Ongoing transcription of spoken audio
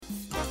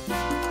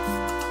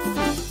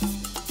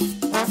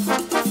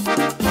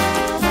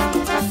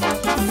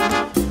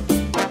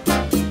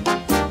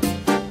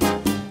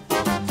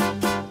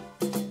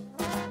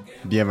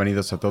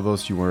Bienvenidos a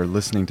todos. You are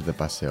listening to the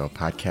Paseo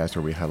podcast,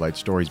 where we highlight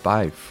stories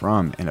by,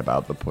 from, and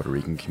about the Puerto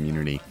Rican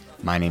community.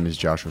 My name is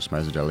Joshua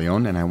Smaizer de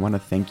Leon, and I want to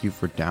thank you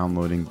for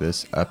downloading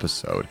this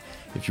episode.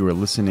 If you are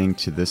listening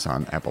to this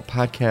on Apple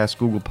Podcasts,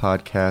 Google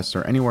Podcasts,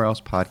 or anywhere else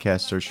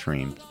podcasts are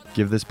streamed,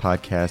 give this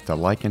podcast a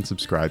like and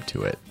subscribe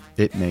to it.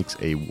 It makes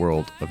a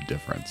world of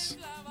difference.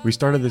 We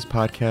started this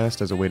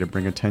podcast as a way to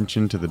bring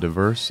attention to the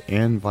diverse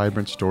and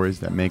vibrant stories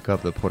that make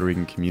up the Puerto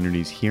Rican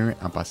communities here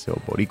at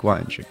Paseo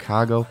Boricua in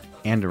Chicago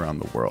and around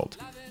the world.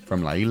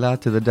 From La Isla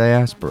to the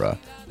diaspora,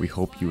 we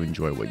hope you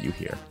enjoy what you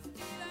hear.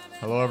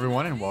 Hello,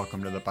 everyone, and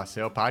welcome to the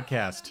Paseo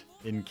podcast.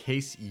 In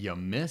case you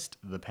missed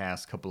the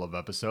past couple of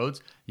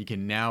episodes, you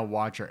can now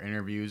watch our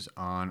interviews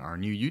on our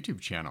new YouTube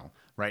channel.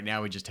 Right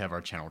now, we just have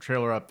our channel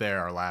trailer up there,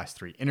 our last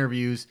 3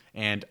 interviews,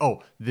 and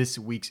this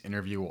week's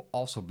interview will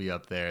also be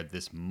up there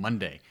this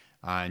Monday.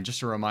 And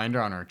just a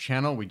reminder, on our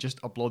channel, we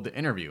just upload the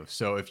interview.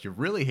 So if you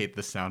really hate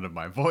the sound of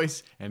my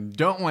voice and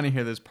don't want to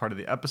hear this part of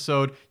the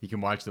episode, you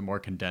can watch the more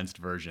condensed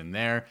version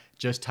there.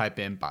 Just type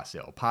in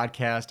Paseo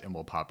Podcast and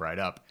we'll pop right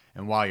up.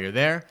 And while you're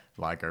there,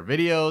 like our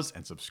videos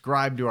and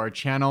subscribe to our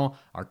channel.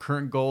 Our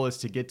current goal is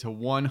to get to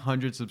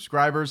 100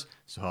 subscribers,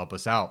 so help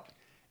us out.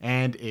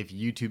 And if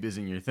YouTube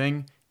isn't your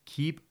thing,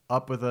 keep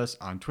up with us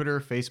on Twitter,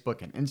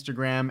 Facebook, and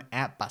Instagram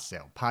at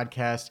Paseo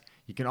Podcast.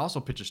 You can also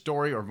pitch a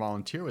story or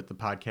volunteer with the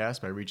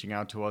podcast by reaching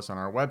out to us on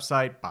our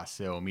website,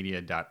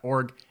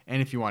 paseomedia.org.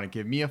 And if you want to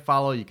give me a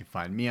follow, you can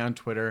find me on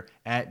Twitter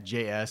at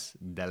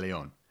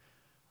JSDeLeon.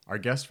 Our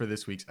guest for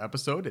this week's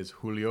episode is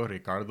Julio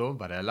Ricardo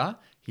Varela.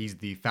 He's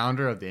the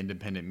founder of the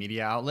independent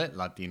media outlet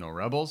Latino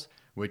Rebels,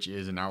 which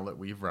is an outlet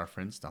we've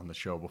referenced on the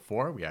show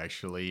before. We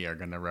actually are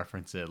going to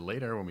reference it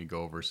later when we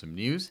go over some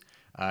news.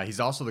 He's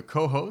also the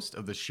co-host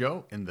of the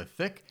show In the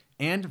Thick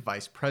and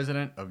vice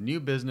president of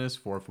new business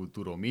for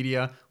Futuro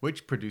Media,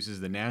 which produces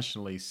the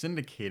nationally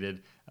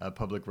syndicated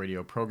public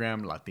radio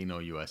program Latino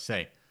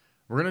USA.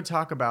 We're going to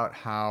talk about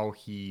how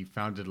he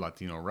founded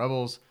Latino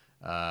Rebels,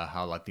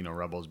 how Latino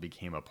Rebels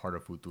became a part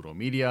of Futuro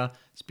Media,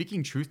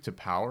 speaking truth to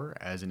power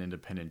as an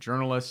independent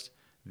journalist,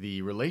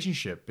 the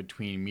relationship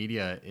between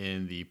media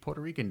in the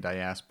Puerto Rican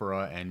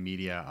diaspora and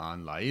media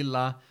on La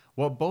Isla,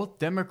 what both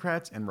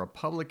Democrats and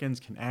Republicans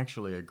can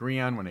actually agree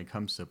on when it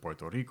comes to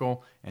Puerto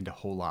Rico, and a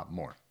whole lot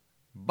more.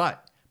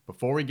 But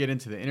before we get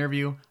into the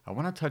interview, I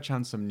want to touch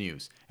on some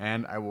news,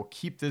 and I will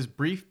keep this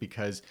brief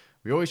because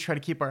we always try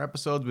to keep our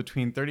episodes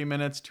between 30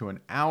 minutes to an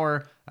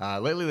hour.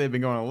 Lately, they've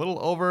been going a little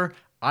over.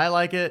 I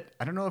like it.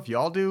 I don't know if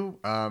y'all do,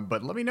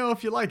 but let me know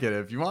if you like it.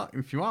 If you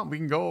want, we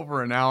can go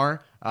over an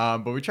hour,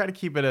 but we try to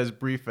keep it as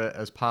brief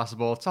as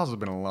possible. It's also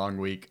been a long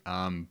week,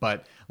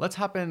 but let's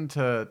hop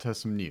into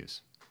some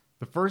news.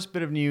 The first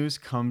bit of news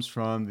comes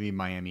from the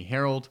Miami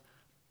Herald.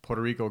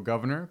 Puerto Rico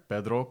Governor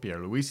Pedro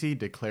Pierluisi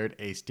declared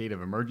a state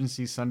of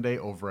emergency Sunday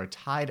over a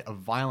tide of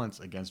violence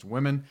against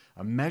women,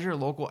 a measure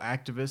local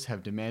activists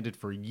have demanded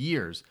for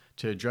years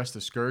to address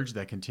the scourge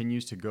that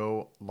continues to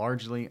go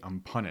largely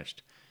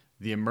unpunished.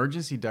 The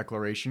emergency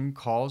declaration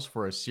calls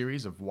for a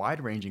series of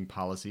wide-ranging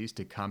policies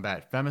to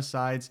combat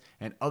femicides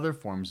and other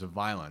forms of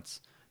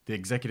violence. The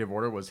executive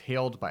order was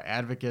hailed by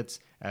advocates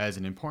as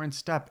an important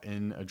step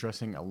in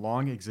addressing a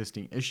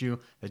long-existing issue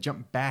that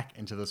jumped back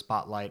into the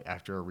spotlight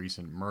after a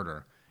recent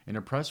murder. In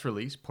a press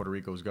release, Puerto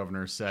Rico's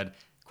governor said,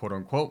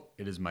 quote-unquote,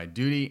 "It is my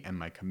duty and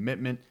my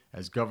commitment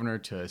as governor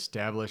to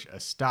establish a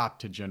stop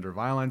to gender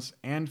violence,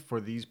 and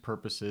for these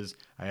purposes,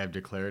 I have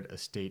declared a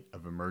state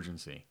of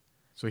emergency."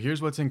 So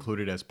here's what's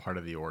included as part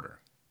of the order.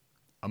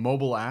 A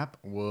mobile app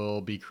will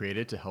be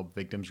created to help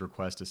victims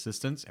request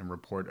assistance and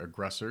report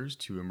aggressors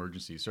to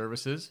emergency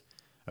services.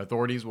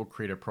 Authorities will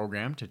create a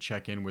program to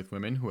check in with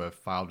women who have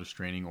filed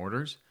restraining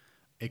orders.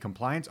 A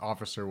compliance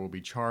officer will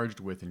be charged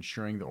with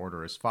ensuring the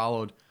order is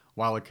followed,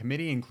 while a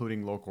committee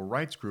including local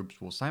rights groups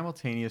will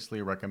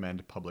simultaneously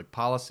recommend public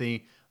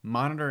policy,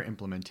 monitor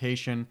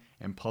implementation,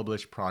 and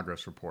publish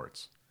progress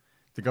reports.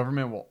 The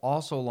government will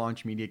also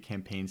launch media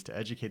campaigns to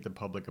educate the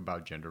public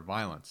about gender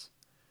violence.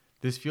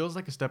 This feels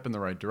like a step in the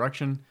right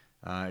direction.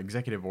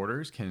 Executive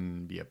orders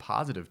can be a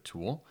positive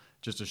tool.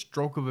 Just a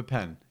stroke of a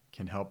pen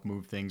can help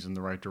move things in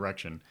the right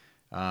direction.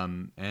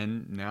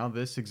 And now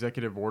this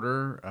executive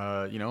order,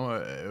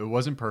 it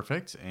wasn't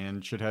perfect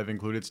and should have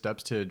included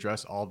steps to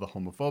address all the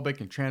homophobic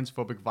and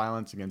transphobic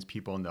violence against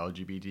people in the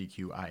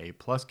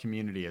LGBTQIA+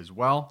 community as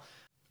well.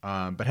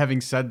 But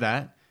having said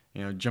that,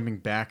 jumping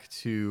back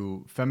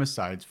to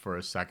femicides for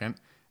a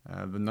second,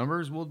 the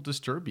numbers will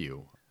disturb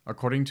you.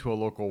 According to a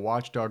local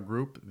watchdog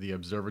group, the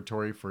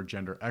Observatory for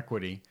Gender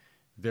Equity,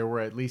 there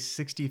were at least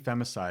 60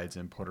 femicides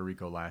in Puerto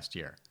Rico last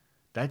year.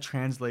 That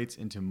translates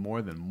into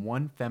more than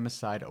 1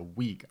 femicide a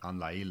week on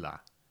La Isla.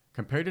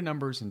 Compared to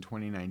numbers in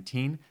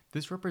 2019,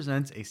 this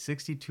represents a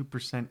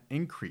 62%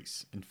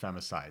 increase in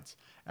femicides.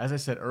 As I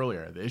said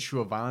earlier, the issue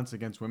of violence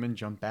against women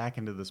jumped back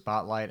into the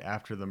spotlight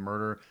after the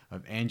murder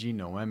of Angie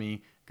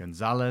Noemi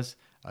Gonzalez,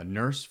 a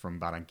nurse from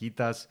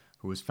Barranquitas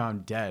who was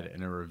found dead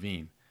in a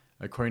ravine.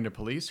 According to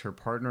police, her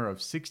partner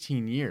of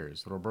 16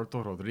 years,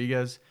 Roberto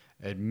Rodriguez,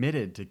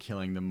 admitted to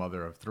killing the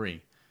mother of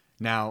 3.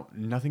 Now,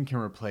 nothing can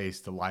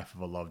replace the life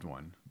of a loved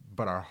one,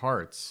 but our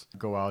hearts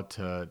go out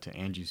to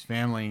Angie's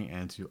family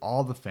and to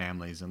all the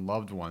families and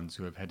loved ones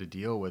who have had to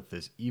deal with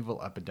this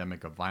evil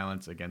epidemic of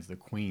violence against the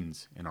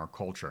queens in our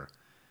culture.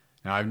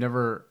 Now, I've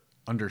never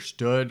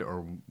understood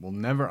or will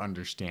never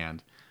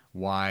understand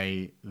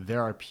why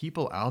there are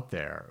people out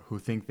there who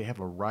think they have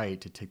a right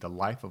to take the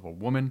life of a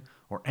woman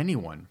or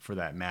anyone for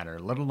that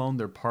matter, let alone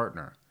their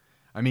partner.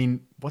 I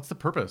mean, what's the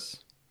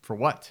purpose? For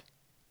what?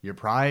 Your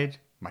pride?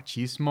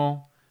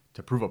 Machismo?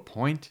 To prove a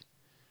point?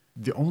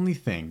 The only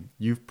thing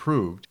you've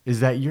proved is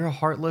that you're a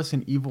heartless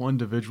and evil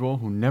individual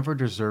who never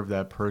deserved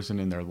that person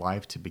in their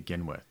life to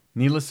begin with.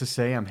 Needless to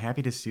say, I'm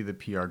happy to see the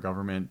PR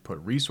government put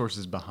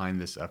resources behind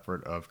this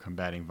effort of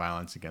combating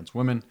violence against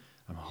women.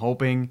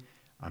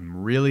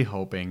 I'm really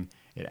hoping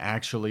it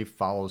actually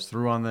follows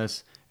through on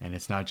this and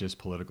it's not just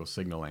political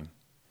signaling.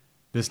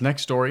 This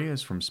next story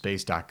is from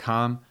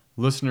space.com.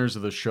 Listeners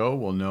of the show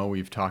will know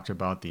we've talked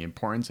about the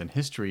importance and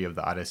history of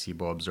the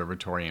Arecibo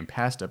Observatory in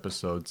past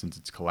episodes since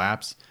its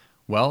collapse.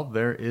 Well,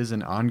 there is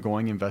an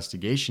ongoing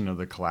investigation of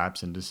the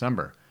collapse in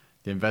December.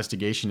 The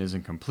investigation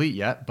isn't complete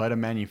yet, but a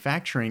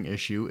manufacturing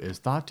issue is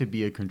thought to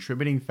be a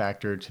contributing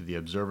factor to the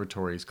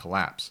observatory's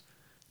collapse.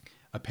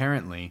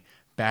 Apparently,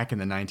 back in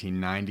the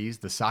 1990s,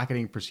 the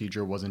socketing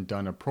procedure wasn't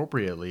done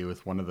appropriately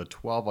with one of the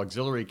 12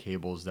 auxiliary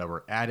cables that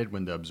were added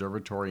when the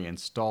observatory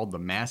installed the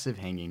massive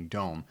hanging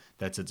dome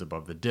that sits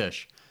above the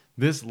dish.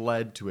 This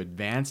led to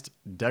advanced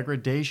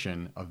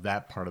degradation of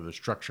that part of the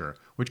structure,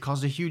 which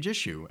caused a huge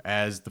issue,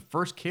 as the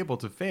first cable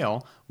to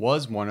fail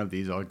was one of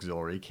these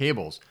auxiliary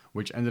cables,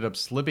 which ended up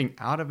slipping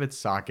out of its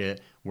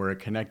socket where it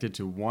connected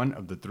to one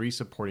of the 3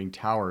 supporting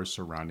towers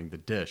surrounding the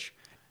dish.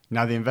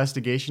 Now, the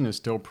investigation is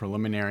still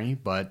preliminary,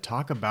 but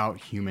talk about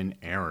human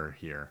error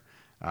here.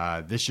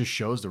 This just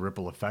shows the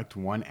ripple effect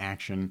one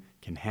action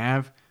can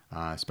have,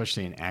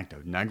 especially an act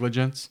of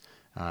negligence.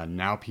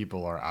 Now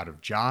people are out of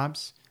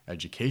jobs,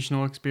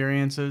 educational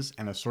experiences,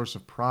 and a source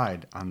of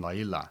pride on La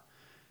Isla.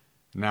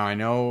 Now, I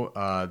know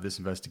this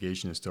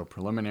investigation is still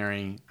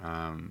preliminary,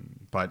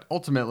 but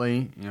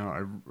ultimately,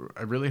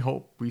 I really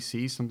hope we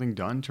see something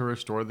done to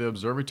restore the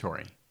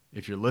observatory.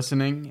 If you're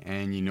listening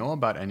and you know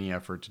about any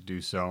effort to do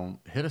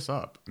so, hit us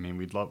up. I mean,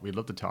 we'd love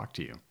to talk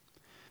to you.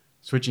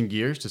 Switching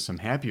gears to some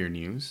happier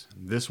news,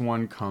 this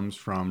one comes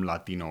from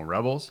Latino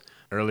Rebels.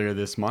 Earlier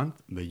this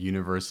month, the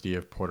University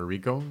of Puerto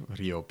Rico,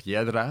 Rio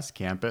Piedras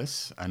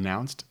campus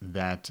announced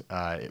that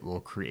it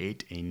will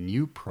create a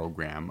new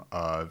program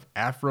of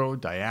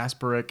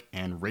Afro-diasporic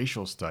and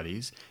racial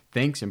studies,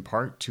 thanks in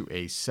part to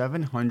a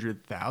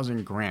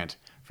 $700,000 grant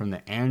from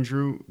the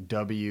Andrew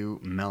W.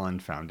 Mellon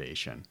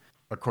Foundation.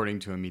 According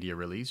to a media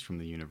release from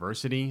the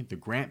university, the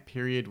grant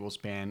period will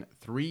span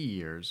 3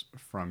 years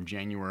from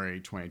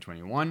January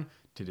 2021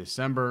 to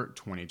December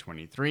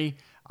 2023.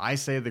 I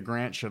say the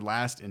grant should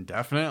last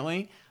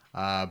indefinitely,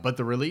 but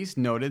the release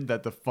noted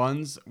that the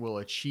funds will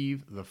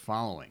achieve the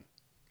following.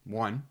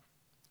 1.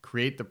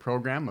 Create the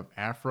program of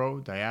Afro,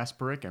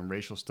 Diasporic, and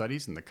Racial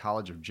Studies in the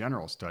College of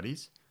General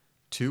Studies.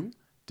 2.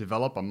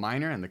 Develop a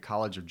minor in the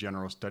College of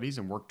General Studies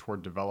and work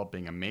toward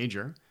developing a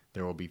major.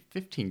 There will be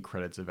 15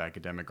 credits of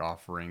academic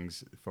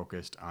offerings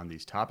focused on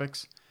these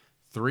topics.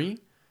 3.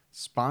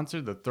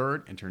 Sponsor the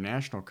 3rd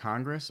International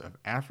Congress of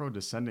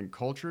Afro-Descendant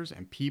Cultures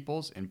and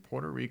Peoples in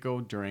Puerto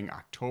Rico during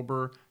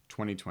October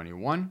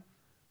 2021.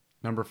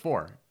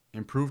 4.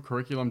 Improve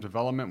curriculum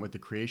development with the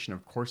creation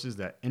of courses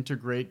that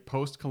integrate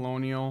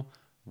post-colonial,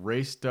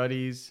 race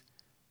studies,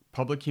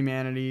 public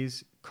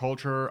humanities,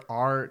 culture,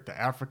 art, the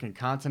African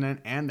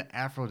continent, and the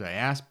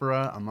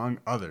Afro-diaspora, among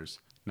others.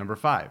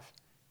 5.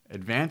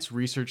 Advance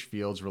research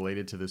fields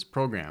related to this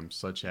program,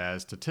 such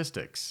as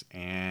statistics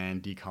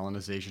and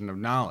decolonization of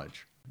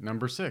knowledge.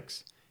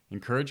 6.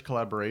 Encourage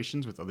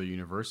collaborations with other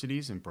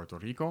universities in Puerto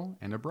Rico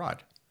and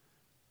abroad.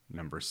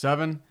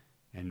 7,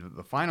 and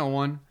the final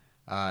one,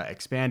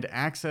 expand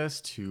access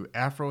to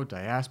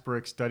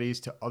Afro-diasporic studies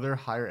to other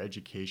higher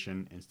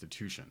education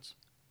institutions.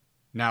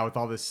 Now, with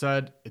all this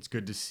said, it's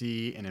good to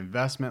see an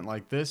investment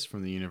like this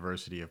from the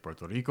University of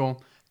Puerto Rico.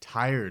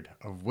 Tired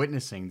of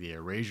witnessing the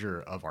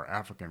erasure of our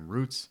African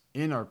roots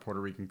in our Puerto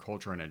Rican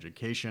culture and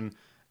education.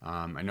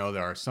 I know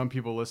there are some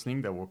people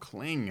listening that will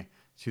cling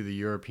to the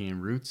European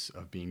roots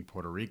of being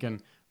Puerto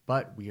Rican,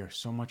 but we are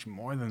so much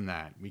more than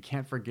that. We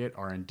can't forget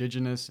our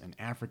indigenous and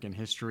African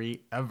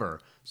history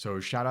ever. So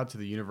shout out to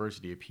the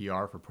University of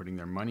PR for putting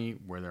their money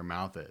where their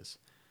mouth is.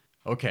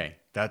 Okay,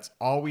 that's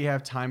all we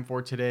have time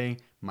for today.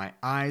 My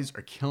eyes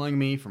are killing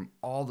me from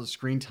all the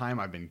screen time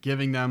I've been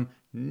giving them.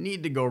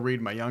 Need to go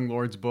read my Young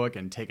Lord's book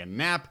and take a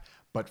nap.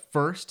 But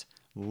first,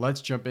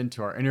 let's jump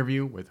into our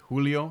interview with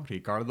Julio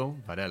Ricardo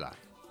Varela.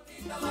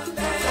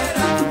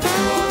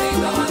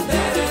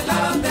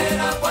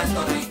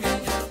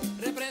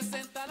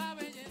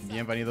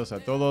 Bienvenidos a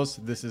todos.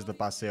 This is the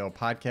Paseo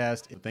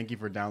Podcast. Thank you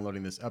for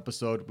downloading this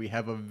episode. We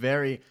have a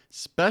very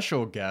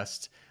special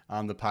guest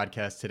on the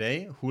podcast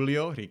today,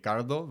 Julio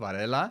Ricardo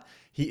Varela.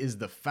 He is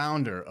the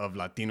founder of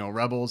Latino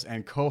Rebels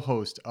and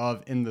co-host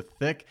of In the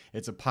Thick.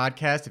 It's a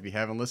podcast. If you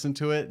haven't listened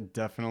to it,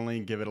 definitely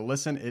give it a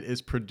listen. It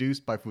is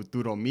produced by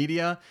Futuro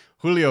Media.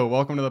 Julio,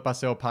 welcome to the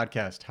Paseo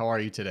Podcast. How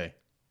are you today?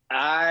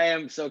 I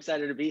am so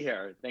excited to be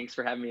here. Thanks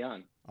for having me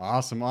on.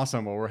 Awesome.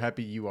 Well, we're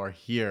happy you are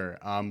here.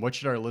 What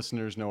should our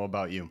listeners know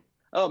about you?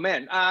 Oh,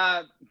 man.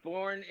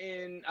 Born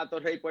in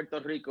Atorrey, Puerto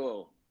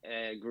Rico.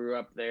 Grew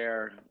up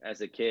there as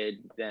a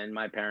kid. Then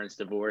my parents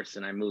divorced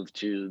and I moved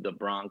to the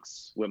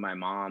Bronx with my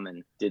mom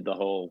and did the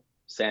whole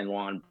San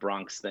Juan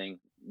Bronx thing.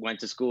 Went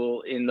to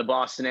school in the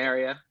Boston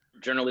area,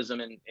 journalism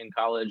in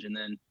college, and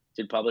then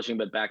did publishing,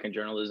 but back in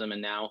journalism.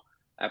 And now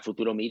at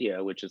Futuro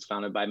Media, which is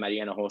founded by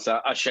Maria Hinojosa,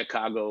 a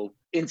Chicago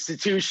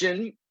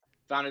institution.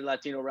 Founded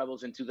Latino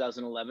Rebels in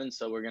 2011.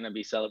 So we're going to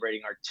be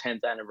celebrating our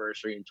 10th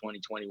anniversary in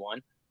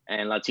 2021.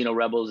 And Latino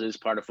Rebels is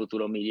part of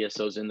Futuro Media,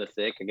 so it's In the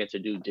Thick. I get to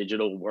do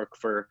digital work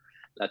for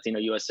Latino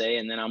USA.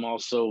 And then I'm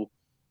also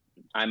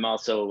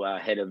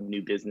head of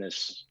new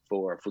business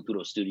for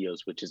Futuro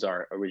Studios, which is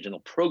our original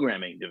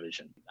programming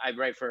division. I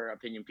write for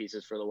opinion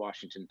pieces for the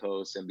Washington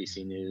Post,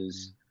 NBC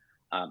News,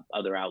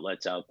 other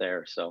outlets out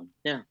there. So,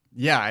 yeah.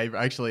 Yeah, I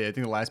think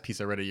the last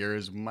piece I read of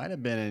yours might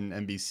have been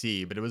in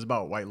NBC, but it was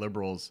about white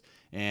liberals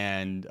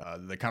and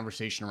the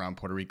conversation around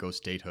Puerto Rico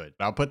statehood.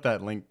 I'll put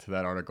that link to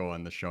that article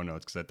in the show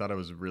notes because I thought it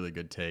was a really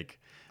good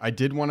take. I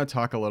did want to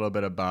talk a little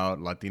bit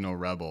about Latino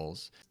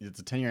Rebels.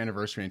 It's a 10-year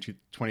anniversary in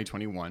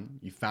 2021.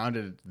 You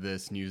founded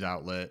this news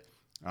outlet.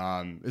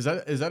 Is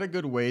that a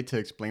good way to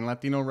explain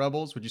Latino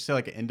Rebels? Would you say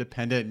like an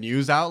independent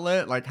news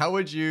outlet? Like how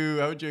would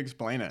you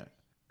explain it?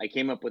 I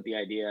came up with the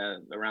idea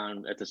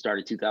around at the start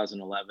of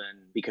 2011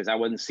 because I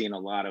wasn't seeing a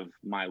lot of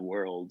my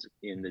world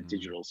in the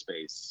digital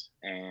space.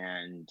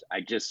 And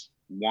I just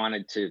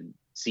wanted to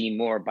see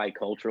more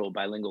bicultural,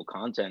 bilingual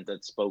content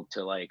that spoke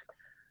to a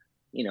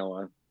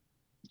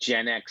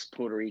Gen X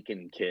Puerto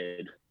Rican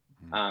kid,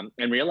 and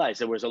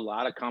realized there was a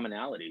lot of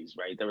commonalities,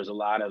 right? There was a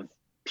lot of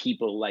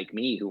people like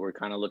me who were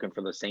kind of looking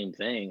for the same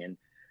thing.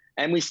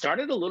 And we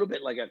started a little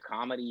bit like a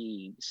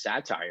comedy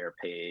satire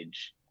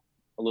page,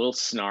 a little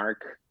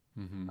snark.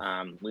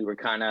 We were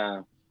kind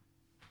of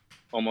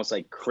almost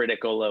like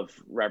critical of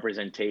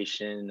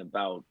representation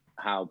about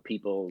how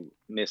people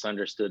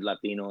misunderstood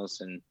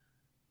Latinos and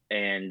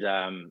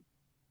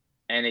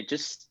it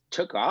just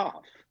took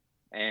off.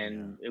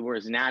 And it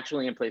was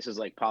naturally in places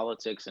like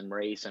politics and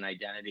race and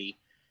identity.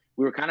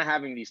 We were kind of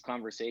having these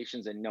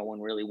conversations that no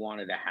one really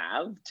wanted to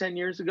have 10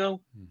 years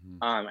ago.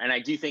 And I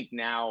do think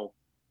now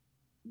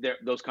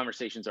those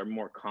conversations are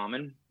more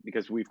common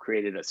because we've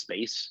created a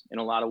space in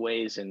a lot of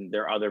ways, and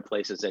there are other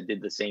places that did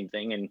the same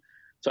thing. And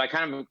so I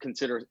kind of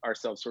consider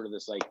ourselves sort of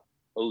this like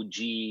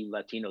OG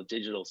Latino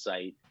digital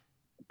site,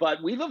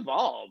 but we've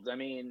evolved. I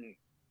mean,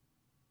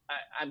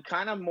 I'm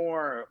kind of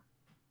more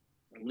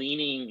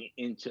leaning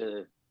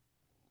into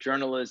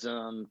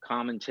journalism,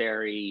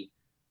 commentary.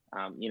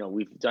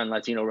 We've done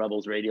Latino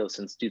Rebels Radio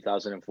since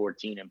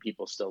 2014 and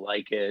people still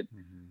like it.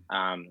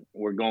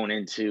 We're going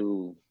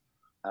into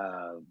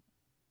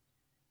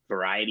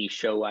variety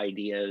show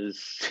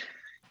ideas.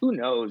 Who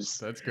knows?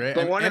 That's great.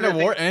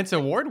 And it's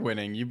award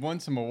winning. You've won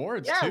some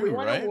awards too, right? We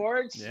won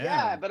awards.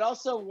 Yeah, but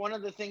also one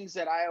of the things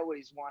that I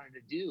always wanted to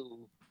do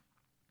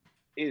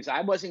is I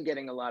wasn't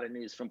getting a lot of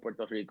news from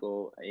Puerto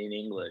Rico in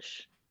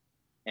English.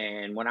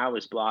 And when I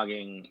was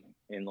blogging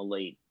in the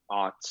late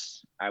aughts,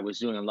 I was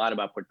doing a lot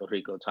about Puerto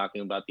Rico,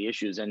 talking about the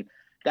issues. And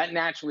that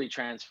naturally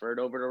transferred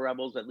over to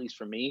Rebels, at least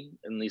for me,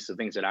 at least the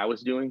things that I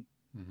was doing.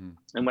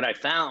 And what I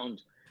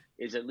found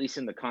is, at least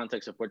in the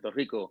context of Puerto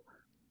Rico,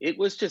 it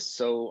was just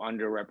so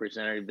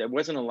underrepresented. There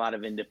wasn't a lot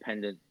of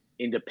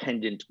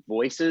independent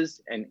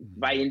voices, and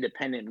by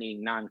independent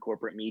meaning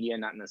non-corporate media,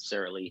 not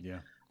necessarily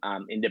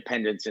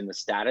independence in the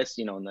status,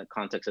 in the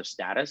context of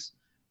status.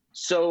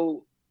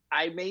 So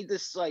I made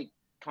this like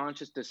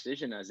conscious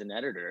decision as an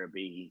editor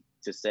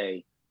to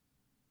say,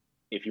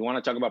 if you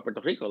want to talk about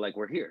Puerto Rico, like,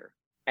 we're here.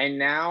 And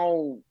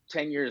now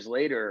 10 years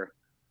later,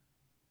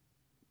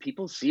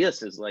 people see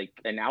us as like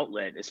an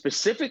outlet,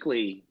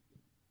 specifically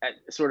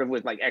sort of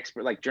with like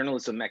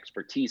journalism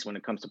expertise when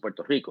it comes to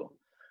Puerto Rico.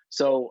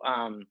 So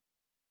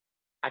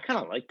I kind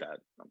of like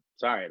that. I'm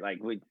sorry,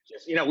 like we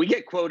just we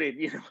get quoted,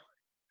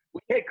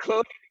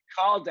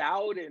 called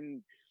out,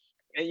 and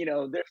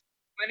there's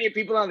plenty of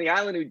people on the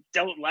island who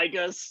don't like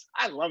us.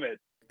 I love it.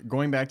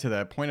 Going back to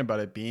that point about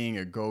it being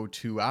a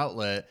go-to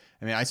outlet,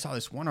 I mean, I saw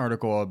this one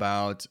article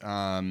about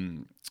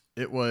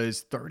it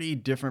was 30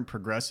 different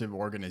progressive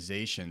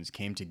organizations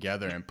came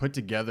together and put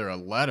together a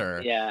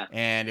letter. Yeah.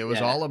 And it was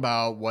all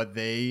about what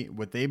they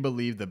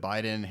believe the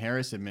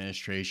Biden-Harris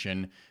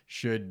administration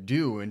should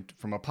do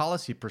from a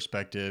policy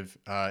perspective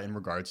in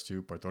regards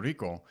to Puerto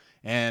Rico.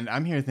 And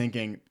I'm here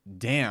thinking,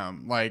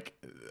 damn, like,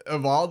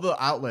 of all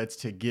the outlets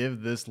to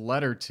give this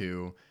letter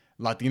to,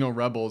 Latino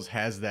Rebels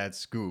has that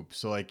scoop.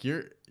 So like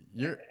you're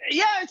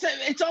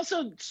it's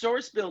also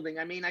source building.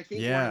 I mean, I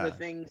think one of the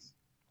things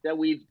that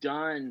we've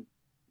done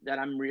that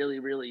I'm really,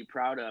 really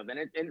proud of, and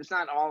it's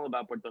not all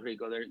about Puerto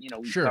Rico. There,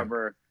 we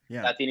cover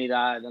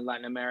Latinidad and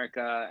Latin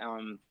America,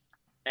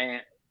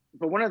 and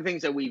but one of the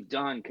things that we've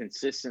done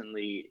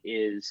consistently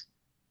is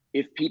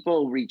if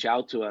people reach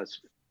out to us,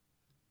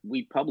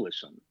 we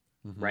publish them,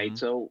 right?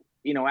 So,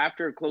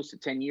 after close to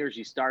 10 years,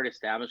 you start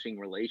establishing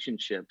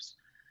relationships.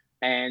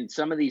 And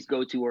some of these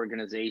go-to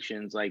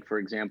organizations, like, for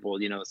example,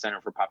 the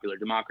Center for Popular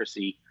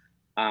Democracy,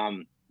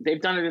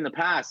 they've done it in the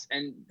past,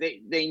 and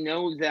they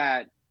know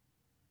that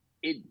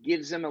it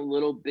gives them a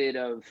little bit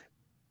of,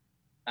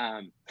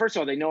 first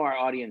of all, they know our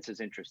audience is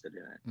interested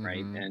in it,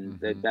 right? And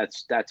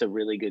that's a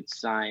really good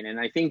sign. And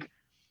I think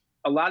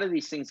a lot of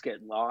these things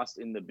get lost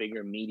in the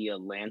bigger media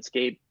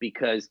landscape,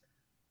 because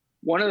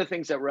one of the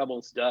things that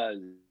Rebels does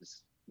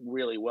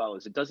really well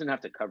is it doesn't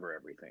have to cover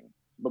everything.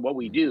 But what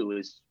we do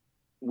is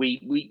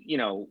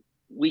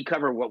we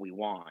cover what we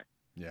want.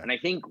 Yeah. And I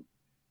think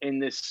in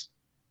this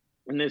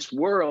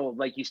world,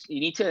 like you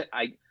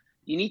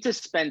need to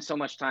spend so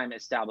much time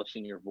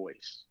establishing your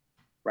voice,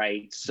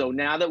 right? So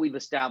now that we've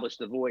established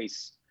the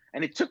voice,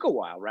 and it took a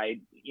while,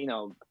 right?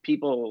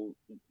 People,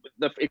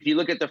 if you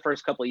look at the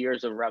first couple of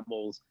years of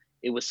Rebels,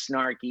 it was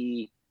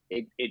snarky.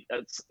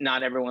 It's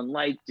not everyone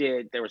liked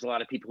it. There was a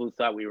lot of people who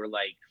thought we were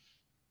like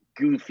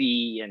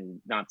goofy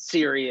and not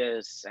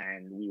serious,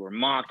 and we were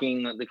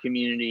mocking the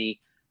community.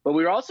 But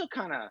we were also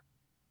kind of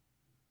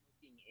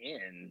looking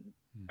in,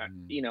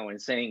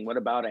 and saying, what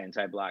about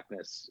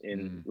anti-Blackness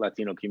in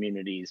Latino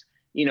communities?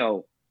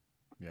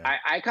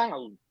 I kind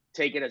of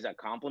take it as a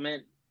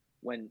compliment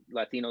when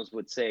Latinos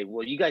would say,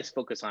 well, you guys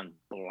focus on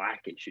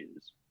Black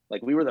issues.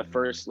 Like, we were the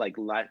first like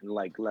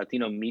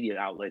Latino media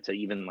outlet to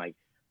even like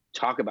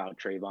talk about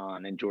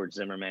Trayvon and George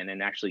Zimmerman,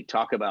 and actually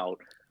talk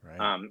about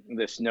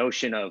this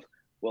notion of,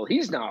 well,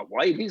 he's not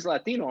white, he's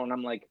Latino. And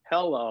I'm like,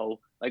 hello.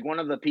 Like, one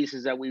of the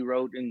pieces that we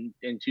wrote in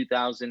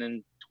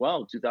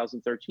 2012,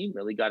 2013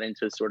 really got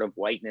into sort of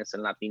whiteness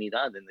and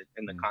Latinidad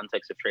in the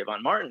context of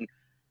Trayvon Martin.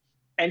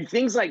 And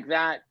things like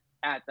that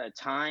at the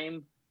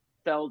time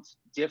felt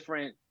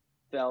different,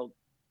 felt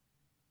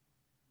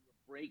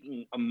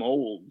breaking a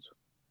mold.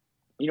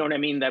 You know what I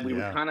mean? That we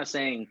were kind of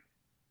saying,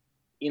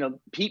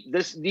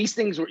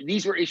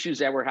 these were issues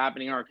that were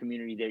happening in our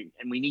community,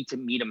 and we need to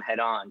meet them head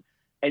on.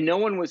 And no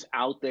one was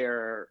out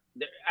there.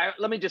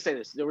 Let me just say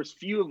this: there was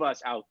few of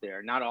us out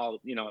there, not all.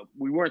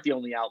 We weren't the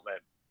only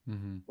outlet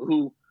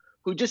who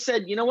just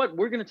said, you know what,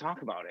 we're going to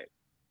talk about it.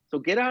 So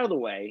get out of the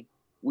way.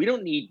 We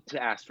don't need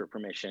to ask for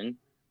permission.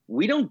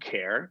 We don't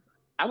care.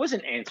 I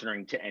wasn't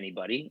answering to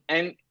anybody,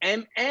 but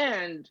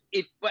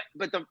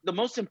the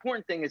most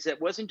important thing is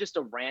it wasn't just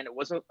a rant. It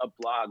wasn't a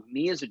blog.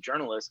 Me as a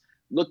journalist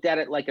looked at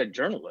it like a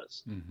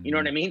journalist. You know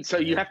what I mean? So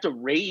you have to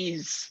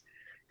raise.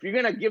 If you're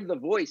going to give the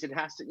voice, it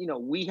has to,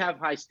 we have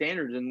high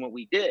standards in what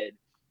we did.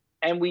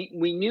 And we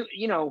knew,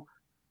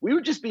 we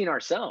were just being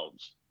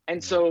ourselves.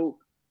 And so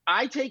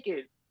I take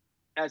it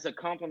as a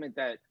compliment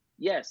that,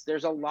 yes,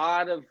 there's a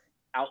lot of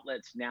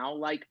outlets now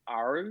like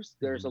ours.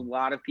 There's a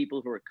lot of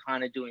people who are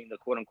kind of doing the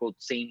quote unquote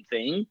same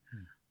thing.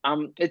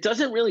 It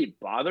doesn't really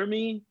bother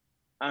me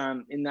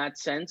in that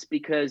sense,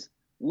 because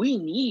we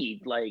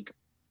need like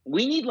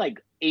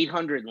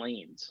 800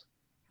 lanes.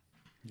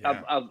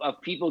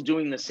 Of people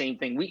doing the same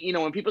thing.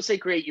 When people say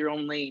create your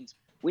own lanes,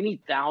 we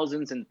need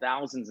thousands and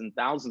thousands and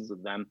thousands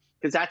of them,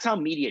 because that's how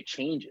media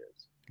changes.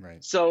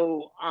 Right.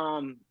 So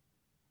I'm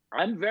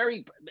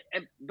very,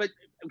 but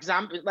because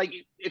I'm like,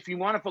 if you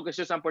want to focus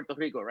just on Puerto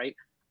Rico, right?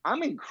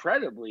 I'm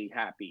incredibly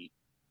happy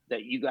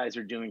that you guys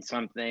are doing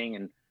something,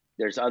 and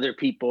there's other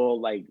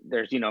people like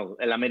there's El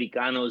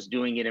Americano's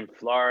doing it in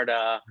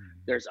Florida.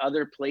 There's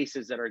other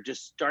places that are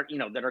just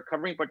that are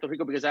covering Puerto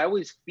Rico, because I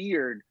always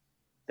feared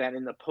that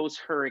in the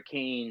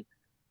post-hurricane,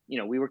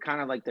 we were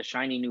kind of like the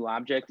shiny new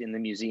object in the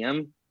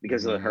museum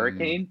because of the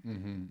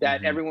hurricane,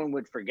 that everyone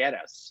would forget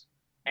us.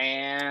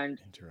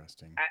 And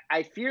interesting.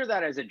 I fear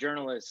that as a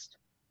journalist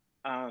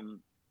a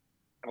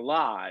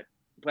lot,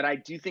 but I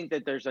do think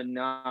that there's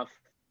enough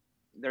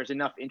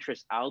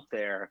interest out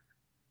there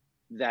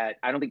that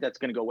I don't think that's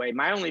going to go away.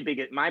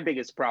 My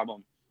biggest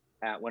problem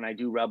when I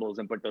do Rebels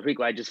in Puerto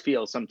Rico, I just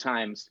feel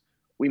sometimes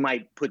we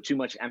might put too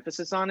much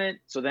emphasis on it.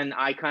 So then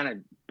I kind of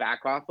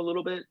back off a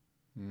little bit,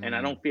 and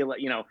I don't feel like,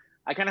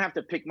 I kind of have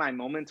to pick my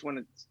moments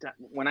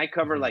when I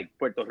cover like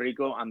Puerto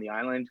Rico on the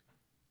island.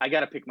 I got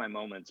to pick my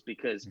moments,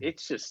 because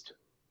it's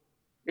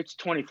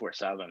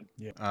 24/7.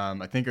 Yeah.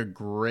 I think a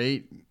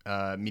great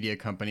media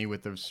company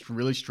with a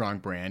really strong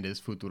brand is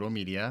Futuro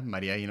Media.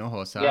 Maria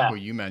Hinojosa, who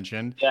you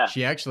mentioned. Yeah.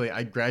 She actually,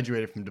 I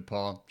graduated from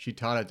DePaul. She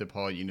taught at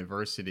DePaul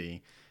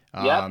University.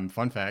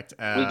 Fun fact.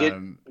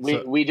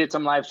 We did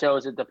some live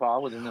shows at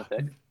DePaul within the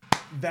thick.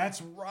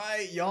 That's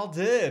right. Y'all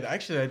did.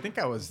 Actually, I think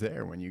I was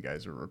there when you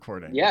guys were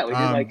recording. Yeah, we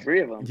did like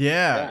 3 of them.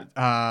 Yeah.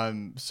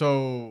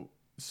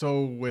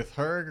 So with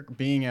her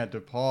being at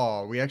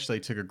DePaul, we actually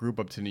took a group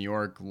up to New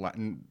York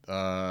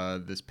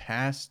this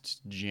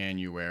past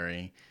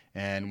January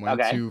and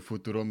went to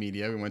Futuro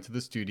Media. We went to the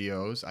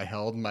studios. I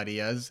held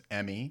Maria's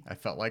Emmy. I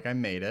felt like I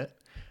made it.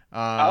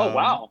 Oh,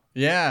 wow.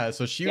 Yeah.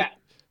 So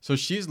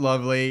she's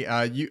lovely.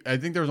 I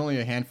think there was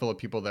only a handful of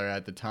people there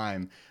at the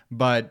time,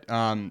 But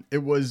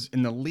it was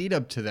in the lead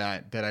up to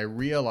that I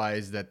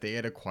realized that they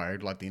had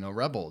acquired Latino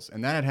Rebels,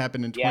 and that had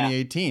happened in Yeah.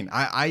 2018.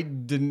 I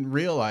didn't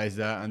realize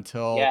that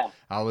until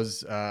I was,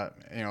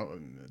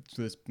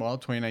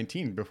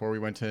 2019, before we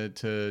went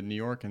to New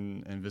York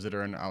and visited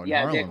her out in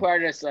Harlem. They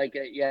acquired us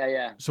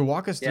yeah. So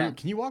walk us through.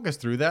 Can you walk us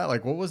through that?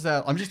 Like, what was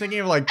that? I'm just thinking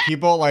of like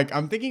people. Like,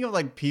 I'm thinking of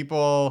like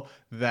people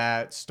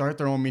that start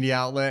their own media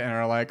outlet and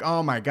are like,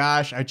 oh my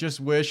gosh, I just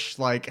wish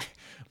like,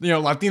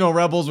 Latino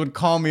Rebels would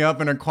call me up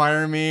and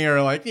acquire me,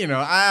 or like,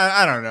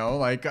 I don't know.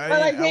 Like,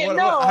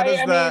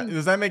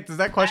 does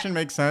that question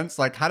make sense?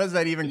 Like, how does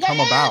that even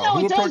come about? No,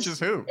 who approaches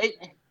who?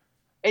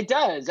 It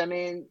does. I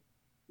mean,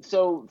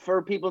 so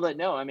for people that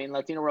know, I mean,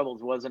 Latino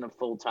Rebels wasn't a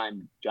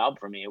full-time job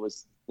for me. It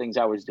was things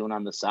I was doing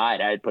on the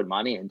side. I had put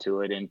money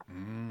into it, and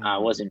I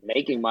wasn't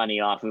making money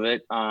off of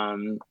it.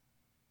 And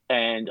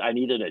I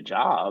needed a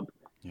job.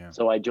 Yeah.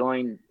 So I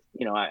joined,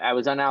 I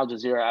was on Al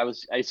Jazeera.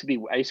 I used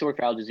to work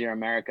for Al Jazeera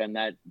America, and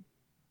that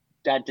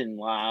didn't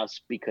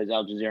last because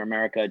Al Jazeera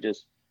America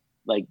just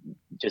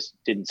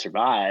didn't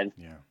survive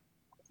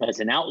as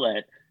an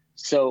outlet.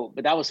 So,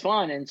 but that was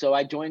fun. And so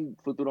I joined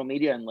Futuro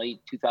Media in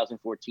late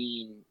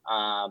 2014,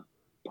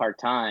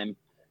 part-time.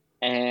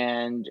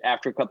 And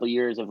after a couple of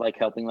years of like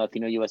helping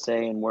Latino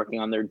USA and working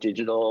on their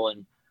digital,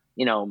 and,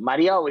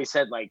 Maria always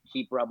said like,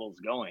 keep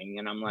Rebels going.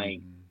 And I'm like,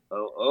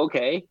 oh,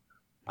 okay.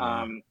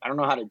 I don't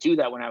know how to do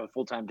that when I have a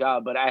full-time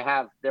job, but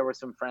there were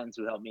some friends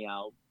who helped me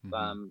out.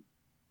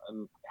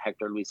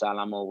 Hector Luis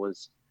Alamo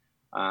was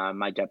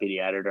my deputy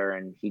editor,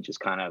 and he just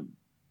kind of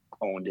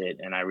owned it.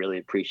 And I really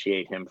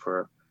appreciate him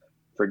for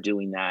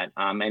doing that.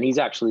 And he's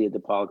actually a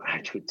DePaul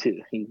graduate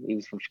too.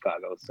 He's from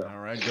Chicago. So all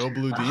right, go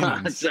Blue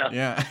Demons. So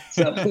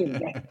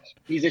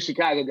he's a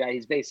Chicago guy.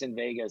 He's based in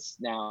Vegas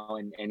now,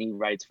 and he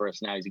writes for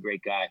us now. He's a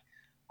great guy.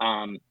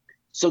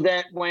 So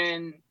that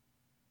when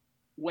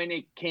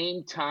it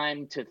came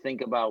time to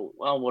think about,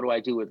 well, what do I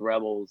do with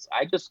Rebels?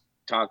 I just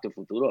talked to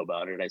Futuro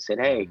about it. I said,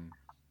 hey,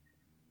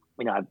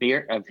 I've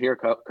been here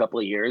a couple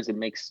of years.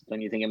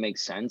 Don't you think it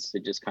makes sense to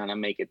just kind of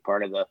make it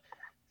part of the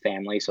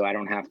family, so I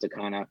don't have to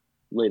kind of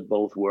live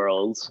both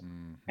worlds?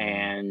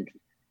 And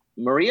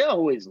Maria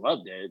always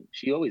loved it.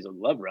 She always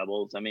loved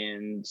Rebels. I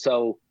mean,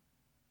 so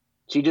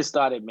she just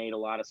thought it made a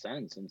lot of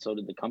sense, and so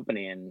did the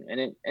company.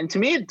 And to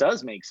me, it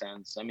does make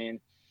sense. I mean,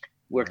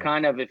 we're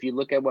kind of, if you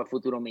look at what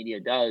Futuro Media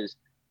does,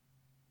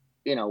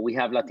 we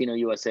have Latino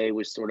USA,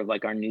 which is sort of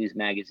like our news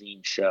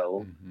magazine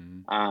show,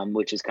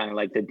 which is kind of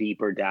like the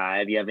deeper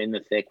dive. You have In the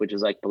Thick, which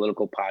is like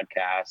political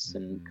podcasts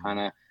and kind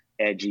of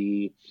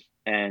edgy,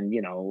 and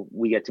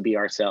we get to be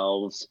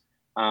ourselves.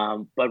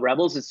 But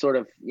Rebels is sort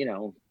of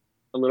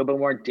a little bit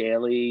more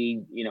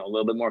daily, a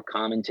little bit more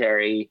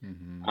commentary.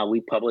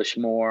 We publish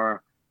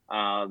more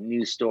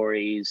news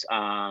stories.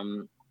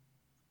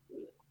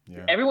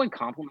 Everyone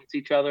complements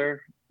each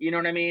other. You know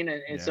what I mean?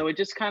 And so it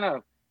just kind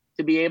of,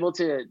 to be able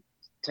to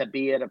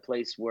be at a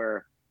place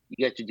where you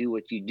get to do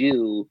what you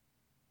do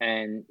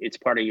and it's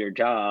part of your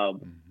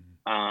job.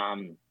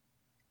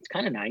 It's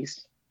kind of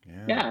nice.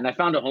 Yeah. And I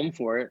found a home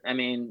for it. I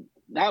mean,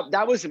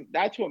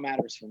 that's what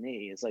matters for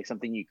me. It's like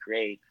something you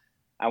create.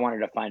 I wanted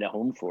to find a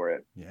home for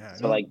it. Yeah.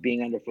 So like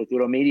being under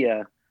Futuro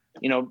Media,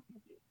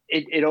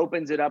 it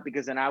opens it up,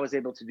 because then I was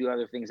able to do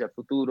other things at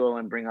Futuro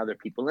and bring other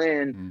people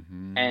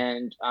in.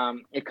 And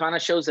it kind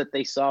of shows that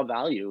they saw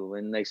value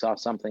and they saw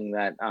something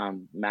that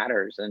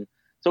matters. And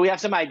so we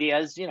have some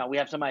ideas,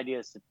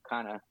 to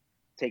kind of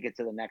take it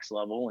to the next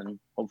level. And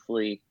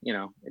hopefully,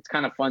 it's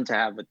kind of fun to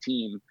have a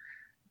team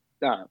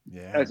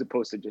as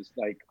opposed to just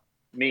like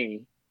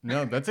me.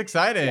 No, that's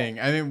exciting.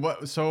 I mean,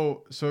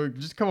 so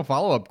just a couple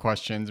follow-up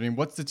questions. I mean,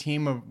 what's the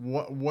team of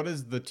what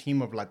is the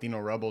team of Latino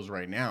Rebels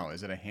right now?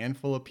 Is it a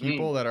handful of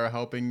people that are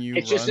helping you?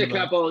 It's just a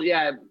couple.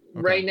 Yeah. Okay.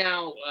 Right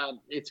now,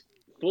 it's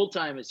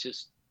full-time. It's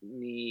just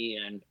me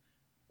and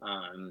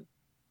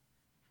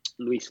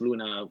Luis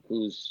Luna,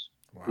 who is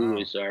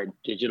our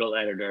digital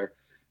editor.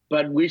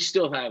 But we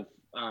still have,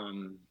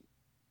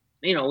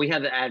 we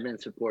have the admin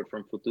support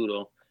from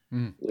Futuro,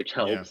 which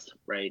helps,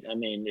 right? I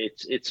mean,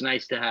 it's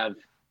nice to have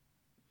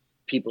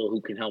people who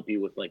can help you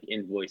with like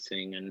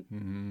invoicing and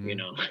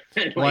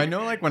well, I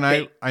know like when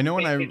I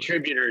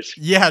contributors.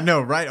 Yeah,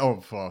 no, right.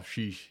 Oh, well,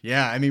 sheesh.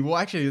 Yeah, I mean, well,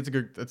 actually,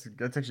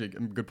 that's actually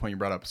a good point you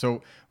brought up.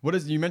 So,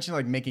 you mentioned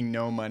like making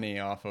no money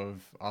off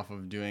of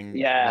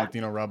doing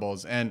Latino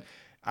Rebels, and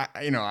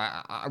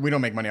we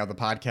don't make money off the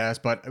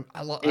podcast, but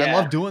I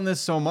love doing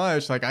this so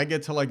much. Like I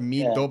get to like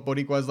meet dope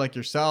Boricuas like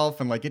yourself,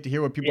 and like get to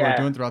hear what people are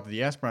doing throughout the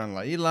diaspora and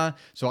La Isla.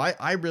 So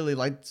I really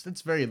like,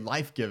 it's very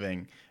life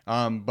giving.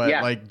 But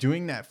like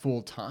doing that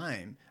full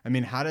time, I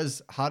mean, how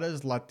does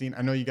Latino?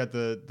 I know you got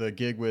the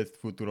gig with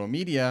Futuro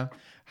Media.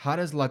 How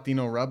does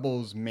Latino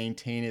Rebels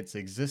maintain its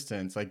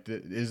existence? Like,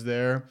 is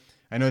there?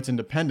 I know it's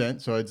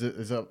independent, so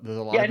there's a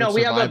lot. Yeah, no,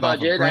 we have a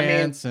budget.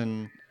 Grants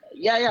and.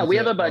 Yeah, we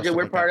have a budget.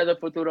 We're part of the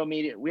Futuro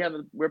Media.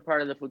 We're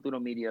part of the Futuro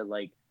Media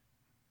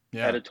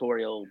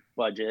editorial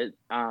budget.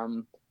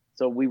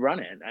 So we run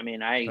it. I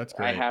mean, I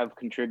have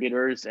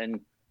contributors, and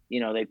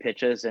they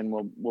pitch us and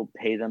we'll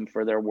pay them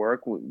for their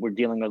work. We're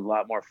dealing with a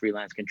lot more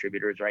freelance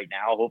contributors right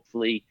now.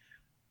 Hopefully,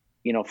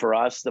 for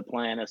us, the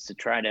plan is to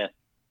try to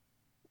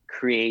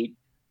create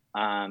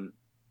a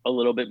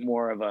little bit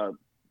more of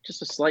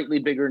just a slightly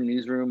bigger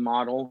newsroom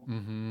model,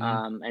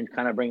 and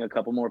kind of bring a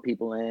couple more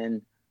people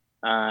in.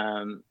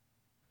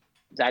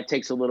 That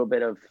takes a little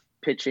bit of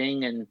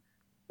pitching and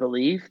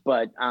belief,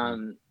 but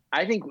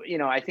I think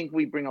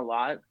we bring a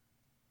lot.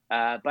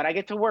 But I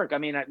get to work. I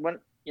mean,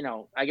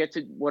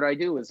 what I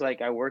do is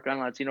like I work on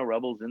Latino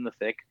Rebels in the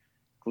thick,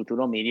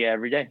 Futuro Media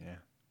every day. Yeah.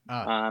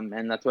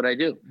 And that's what I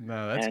do.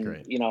 No, that's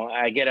great.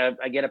 I get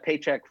a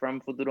paycheck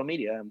from Futuro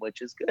Media,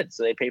 which is good.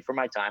 So they pay for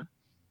my time,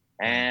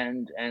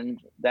 and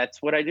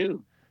that's what I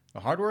do. The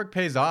hard work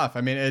pays off.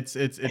 I mean,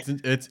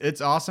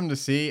 it's awesome to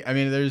see. I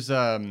mean, there's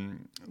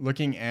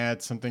looking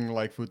at something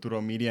like Futuro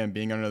Media and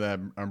being under that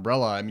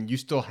umbrella. I mean, you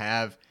still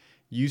have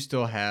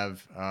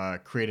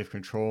creative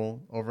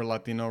control over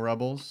Latino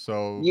Rebels.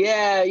 So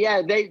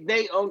yeah,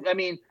 they own. I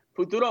mean,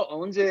 Futuro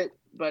owns it,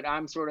 but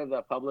I'm sort of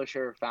the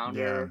publisher,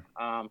 founder.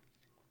 Yeah.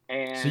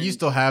 And so you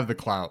still have the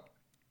clout.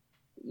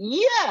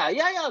 Yeah.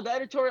 The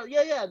editorial.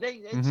 Yeah.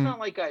 It's not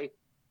like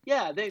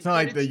it's not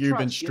like that you've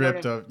been trust,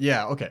 stripped of.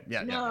 Yeah. Okay.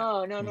 Yeah.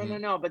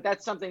 No. But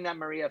that's something that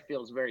Maria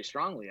feels very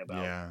strongly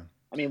about. Yeah.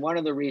 I mean, one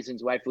of the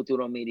reasons why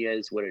Futuro Media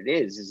is what it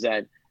is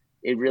that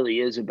it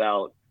really is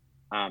about.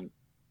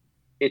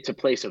 It's a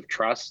place of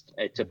trust.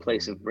 It's a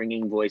place of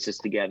bringing voices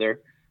together.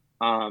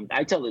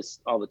 I tell this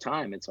all the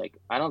time. It's like,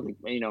 I don't think,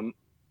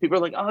 people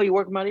are like, oh, you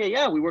work with Maria?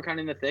 Yeah, we work on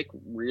In the Thick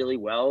really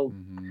well.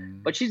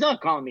 But she's not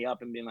calling me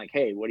up and being like,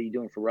 hey, what are you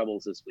doing for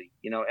Rebels this week?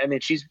 I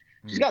mean, she's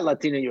got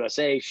Latina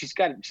USA. She's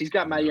got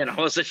Maria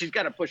Hinojosa. She's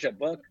got to push a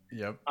book.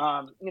 Yep.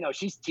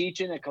 She's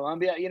teaching at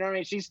Columbia. You know what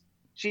I mean?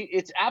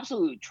 It's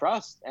absolute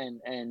trust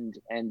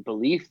and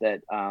belief that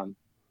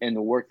in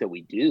the work that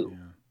we do. Yeah.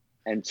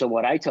 And so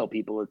what I tell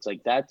people, it's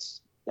like,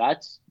 that's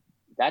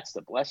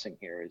the blessing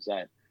here is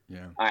that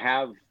I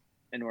have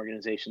an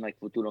organization like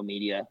Futuro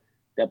Media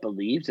that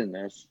believes in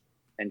this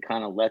and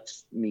kind of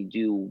lets me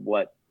do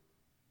what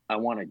I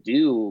want to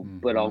do,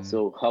 but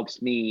also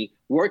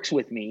works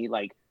with me,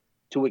 like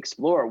to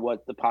explore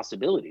what the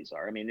possibilities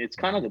are. I mean, it's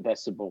kind of the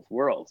best of both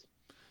worlds.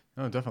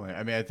 Oh, definitely.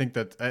 I mean, I think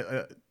that,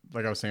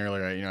 like I was saying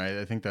earlier,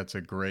 I think that's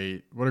a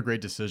great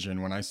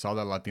decision. When I saw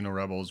that Latino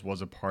Rebels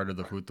was a part of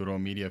the Futuro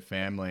Media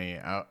family,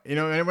 and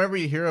whenever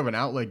you hear of an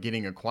outlet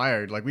getting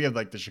acquired, like we have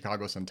like the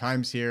Chicago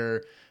Sun-Times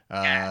here,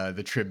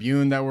 the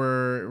Tribune that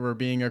were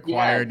being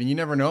acquired, and you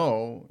never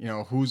know,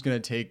 who's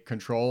going to take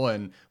control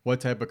and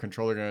what type of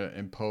control they're going to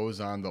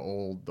impose on the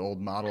old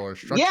model or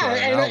structure.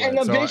 Yeah, and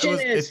the vision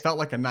it felt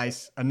like a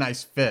nice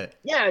fit.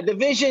 Yeah, the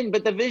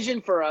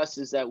vision for us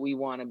is that we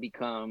want to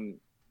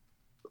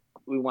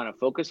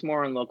focus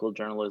more on local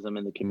journalism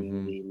in the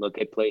community, look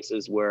at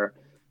places where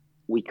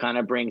we kind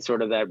of bring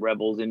sort of that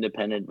Rebels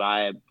independent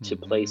vibe to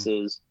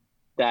places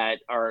that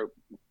are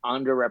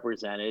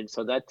underrepresented.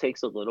 So that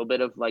takes a little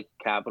bit of like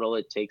capital.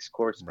 It takes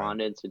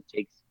correspondence. Right. It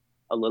takes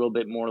a little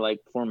bit more like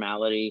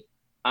formality.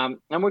 And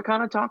we're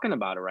kind of talking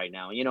about it right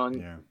now,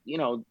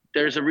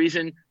 there's a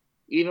reason,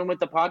 even with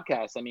the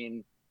podcast. I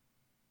mean,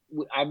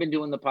 I've been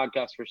doing the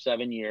podcast for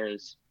 7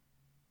 years.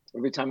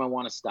 Every time I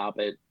want to stop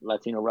it,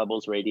 Latino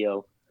Rebels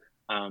Radio,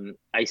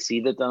 I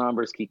see that the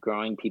numbers keep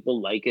growing.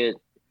 People like it.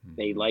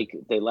 They like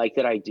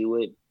that I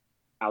do it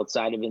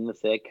outside of In the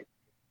Thick,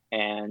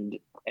 and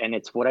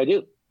it's what I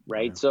do,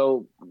 right? Yeah.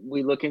 So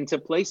we look into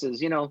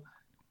places,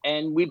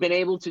 and we've been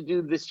able to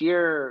do this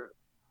year,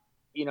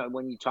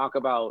 when you talk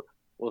about,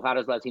 well, how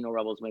does Latino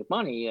Rebels make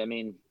money? I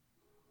mean,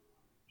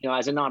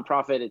 as a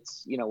nonprofit,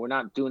 it's, we're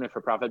not doing it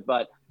for profit,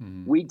 but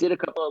we did a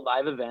couple of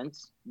live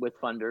events with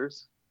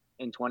funders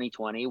in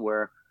 2020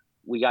 where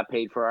we got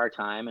paid for our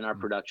time and our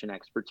production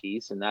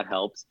expertise, and that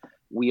helps.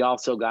 We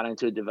also got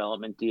into a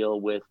development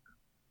deal with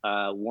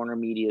Warner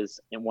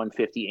Media's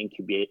 150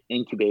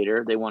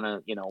 incubator. They want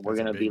to, we're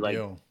going to be like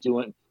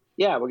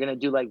we're going to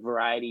do like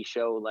variety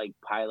show, like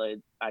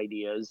pilot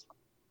ideas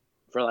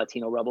for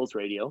Latino Rebels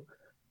Radio.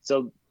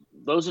 So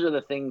those are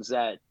the things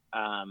that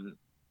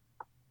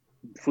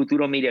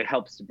Futuro Media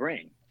helps to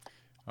bring.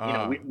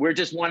 We're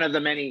just one of the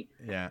many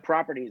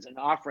properties and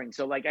offerings.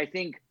 So like, I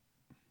think,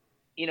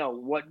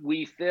 what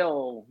we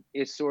fill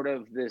is sort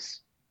of this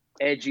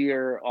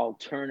edgier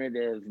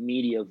alternative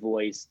media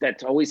voice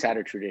that's always had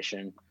a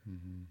tradition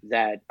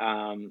that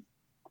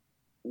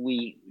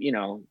we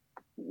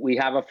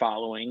have a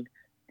following,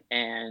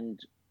 and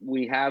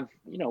we have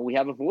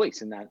a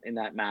voice in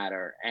that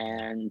matter.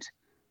 And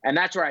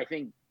that's where I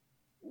think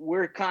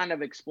we're kind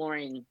of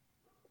exploring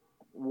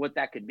what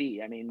that could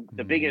be. I mean,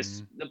 the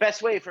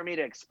best way for me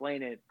to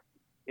explain it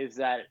is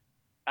that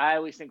I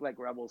always think like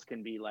Rebels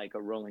can be like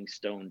a Rolling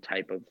Stone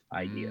type of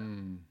idea,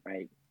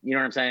 right? You know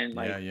what I'm saying?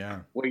 Like,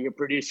 where you're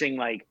producing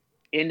like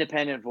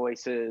independent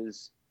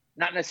voices,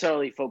 not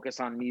necessarily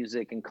focus on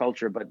music and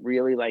culture, but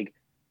really like,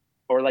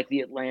 or like the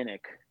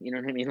Atlantic, you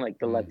know what I mean? Like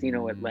the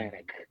Latino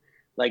Atlantic,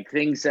 like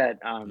things that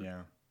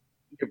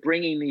you're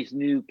bringing these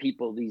new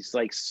people, these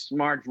like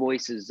smart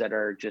voices that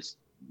are just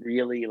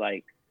really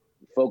like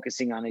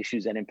focusing on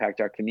issues that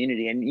impact our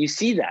community. And you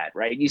see that,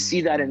 right? You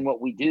see that in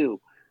what we do.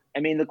 I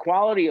mean, the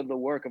quality of the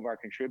work of our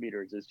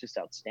contributors is just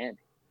outstanding.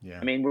 Yeah.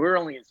 I mean, we're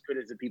only as good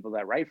as the people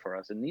that write for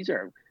us, and these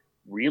are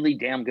really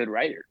damn good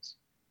writers.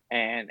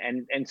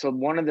 And so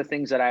one of the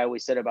things that I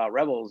always said about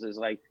Rebels is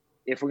like,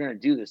 if we're going to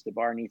do this, the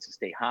bar needs to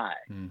stay high.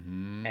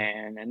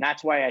 And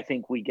that's why I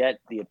think we get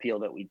the appeal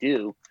that we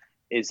do,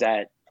 is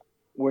that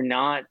we're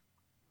not,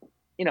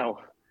 you know,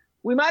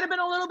 we might have been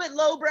a little bit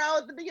lowbrow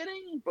at the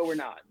beginning, but we're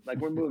not. Like,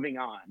 we're moving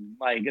on.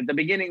 Like, at the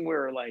beginning, we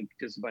were like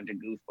just a bunch of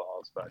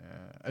goofballs. But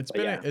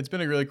it's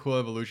been a really cool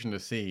evolution to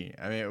see.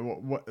 I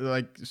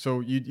mean, so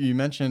you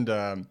mentioned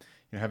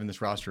having this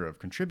roster of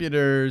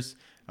contributors.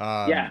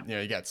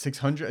 You got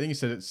 600. I think you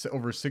said it's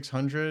over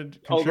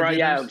 600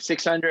 contributors.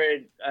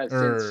 600.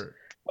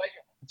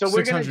 So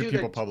we're 600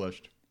 people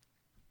published.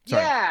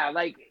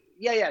 Sorry.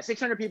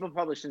 600 people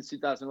published since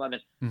 2011.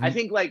 I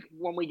think like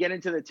when we get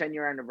into the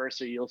 10-year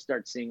anniversary, you'll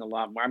start seeing a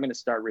lot more. I'm going to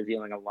start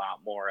revealing a lot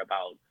more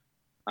about,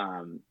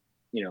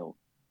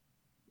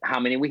 how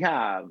many we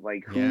have,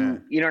 like who,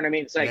 you know what I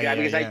mean? It's like,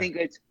 because I think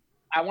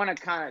I want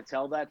to kind of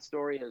tell that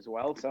story as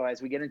well. So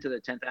as we get into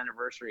the 10th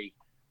anniversary,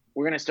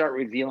 we're going to start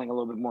revealing a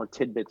little bit more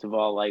tidbits of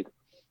all like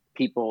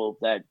people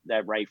that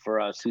write for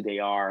us, who they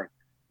are,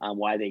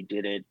 why they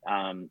did it,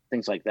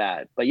 things like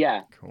that. But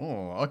yeah.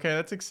 Cool. Okay,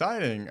 that's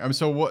exciting.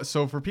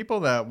 So for people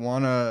that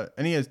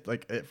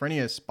for any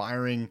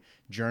aspiring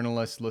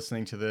journalists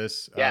listening to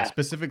this,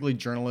 specifically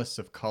journalists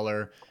of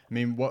color, I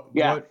mean,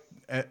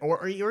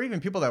 or even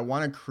people that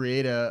want to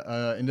create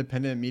a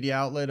independent media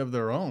outlet of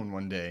their own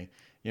one day,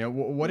 you know,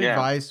 what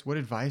advice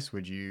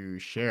would you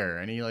share?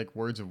 Any like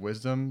words of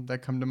wisdom that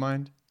come to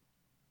mind?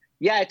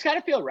 Yeah, it's got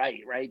to feel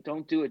right?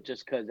 Don't do it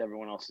just because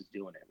everyone else is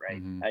doing it,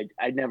 right?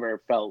 I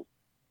never felt,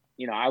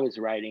 I was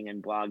writing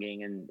and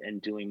blogging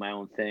and doing my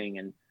own thing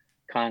and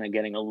kind of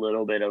getting a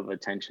little bit of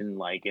attention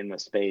like in the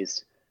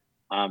space,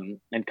 and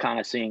kind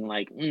of seeing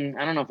like,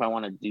 I don't know if I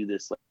want to do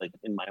this like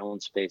in my own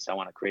space. I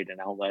want to create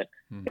an outlet.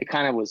 It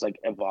kind of was like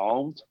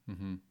evolved.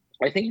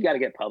 I think you got to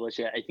get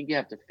published. I think you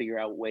have to figure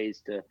out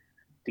ways to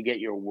get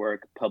your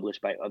work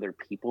published by other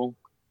people.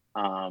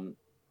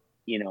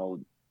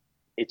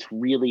 It's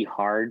really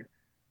hard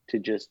to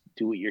just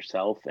do it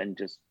yourself and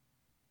just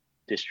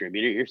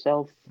distribute it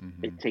yourself.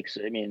 It takes,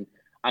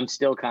 I'm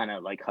still kind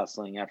of like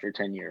hustling after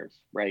 10 years.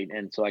 Right.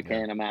 And so I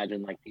can't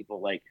imagine like people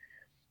like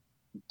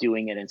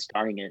doing it and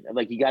starting it.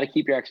 Like, you got to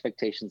keep your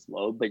expectations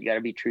low, but you got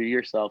to be true to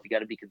yourself. You got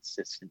to be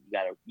consistent. You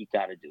got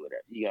to do it.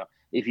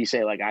 If you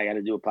say like, I got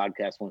to do a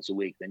podcast once a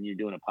week, then you're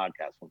doing a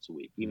podcast once a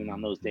week. Even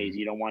on those days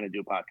you don't want to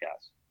do a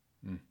podcast.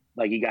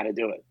 Like, you got to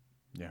do it.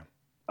 Yeah.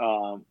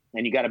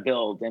 And you got to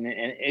build. And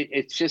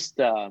it's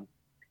just, I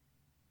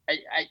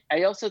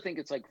also think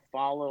it's like,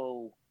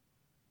 follow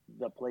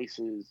the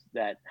places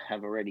that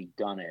have already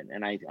done it.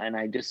 And I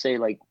just say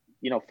like,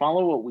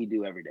 follow what we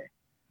do every day,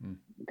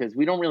 because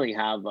we don't really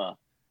have a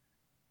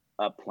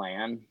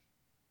plan.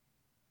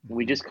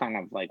 We just kind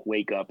of like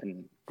wake up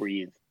and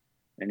breathe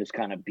and just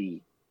kind of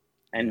be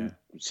and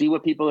see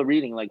what people are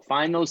reading. Like,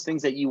 find those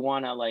things that you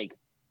want to like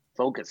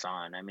focus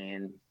on. I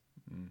mean,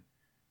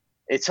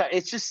 it's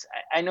just,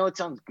 I know it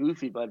sounds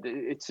goofy, but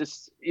it's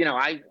just,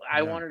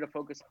 I wanted to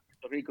focus on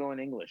Puerto Rico and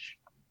English,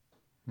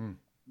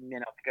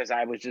 because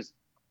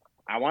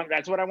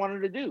that's what I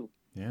wanted to do.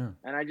 Yeah.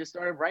 And I just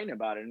started writing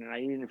about it.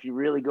 And if you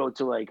really go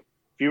to like,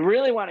 if you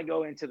really want to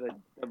go into the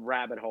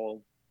rabbit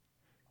hole,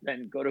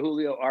 then go to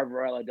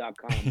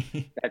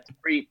julioarvarela.com.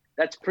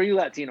 That's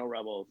pre-Latino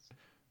Rebels.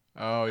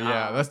 Oh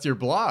yeah, that's your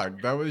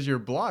blog. That was your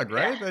blog,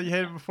 right? That you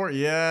had before.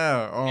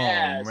 Yeah. Oh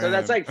man. So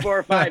that's like 4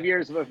 or 5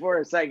 years before.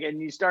 It's like,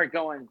 and you start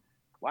going,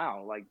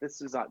 wow, like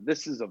this is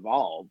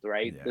evolved,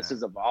 right? Yeah. This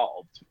is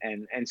evolved,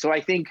 and so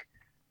I think,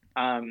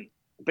 but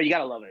you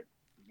gotta love it.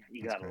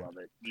 You gotta love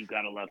it. You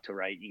gotta love to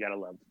write. You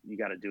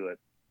gotta do it.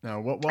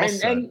 No, well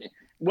said. And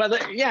whether,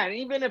 and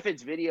even if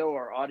it's video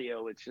or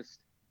audio, it's just,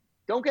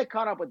 don't get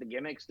caught up with the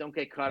gimmicks. Don't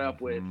get caught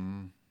up with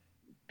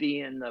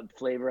being the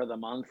flavor of the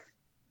month.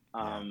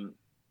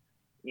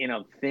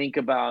 Think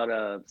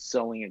about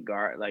sowing a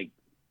garden,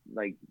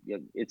 like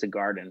it's a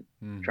garden,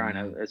 trying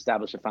to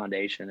establish a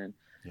foundation, and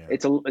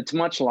it's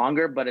much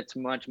longer, but it's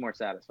much more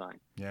satisfying.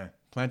 Yeah,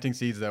 planting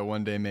seeds that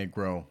one day may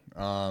grow.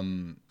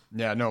 Well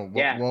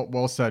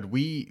said.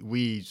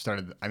 We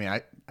started. I mean,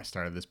 I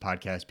started this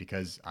podcast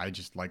because I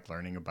just like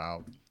learning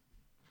about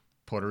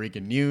Puerto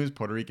Rican news,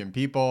 Puerto Rican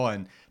people,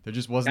 and there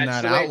just wasn't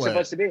that outlet. It's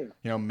supposed to be.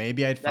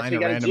 Maybe I'd find a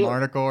random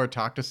article or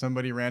talk to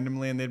somebody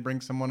randomly, and they'd bring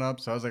someone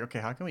up. So I was like, okay,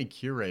 how can we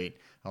curate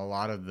a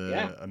lot of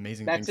the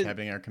amazing things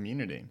happening in our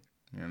community?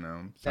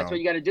 That's what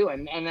you got to do,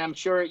 and I'm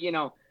sure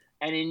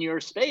and in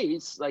your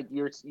space, like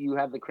you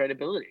have the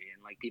credibility,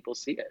 and like people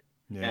see it,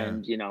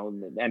 and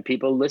and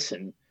people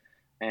listen.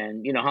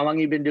 And how long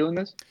have you been doing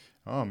this?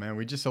 Oh man,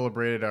 we just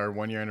celebrated our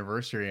 1-year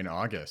anniversary in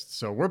August,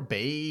 so we're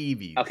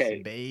babies.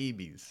 Okay,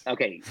 babies.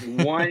 Okay,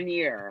 1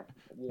 year,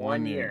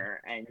 1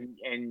 year, and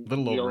a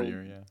little over a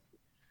year, yeah.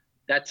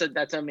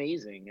 That's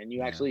amazing, and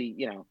you actually,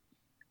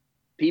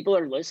 people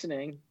are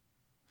listening.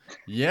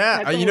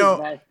 Yeah, That's always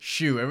nice.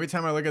 shoot, every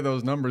time I look at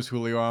those numbers,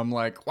 Julio, I'm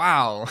like,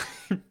 wow,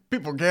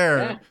 people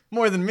care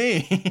more than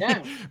me.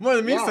 More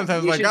than me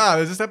sometimes. Like,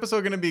 is this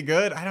episode going to be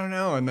good? I don't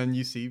know. And then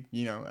you see,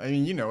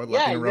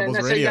 Latino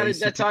Rebels Radio.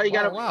 That's all you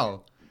got to.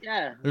 Wow.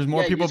 Yeah. There's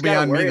more people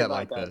beyond me that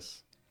like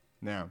this.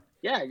 Yeah.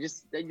 Yeah,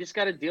 they just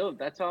got to deal with it.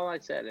 That's all I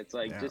said. It's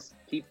like, just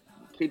keep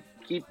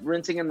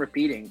rinsing and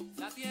repeating.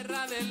 We're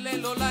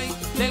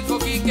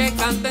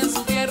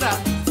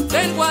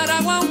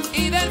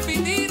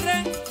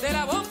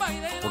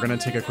going to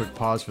take a quick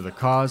pause for the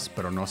cause,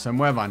 pero no se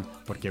muevan,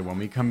 porque when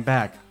we come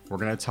back, we're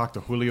going to talk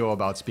to Julio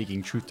about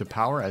speaking truth to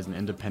power as an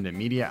independent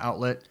media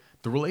outlet,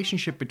 the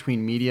relationship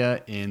between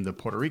media in the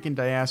Puerto Rican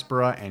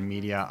diaspora and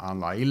media on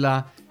La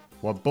Isla,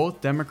 what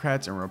both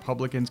Democrats and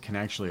Republicans can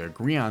actually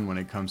agree on when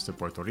it comes to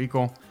Puerto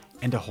Rico,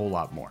 and a whole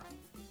lot more.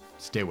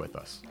 Stay with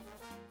us.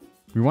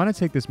 We want to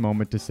take this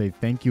moment to say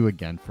thank you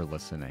again for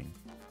listening.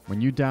 When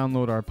you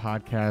download our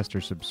podcast or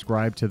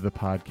subscribe to the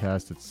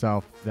podcast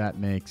itself, that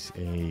makes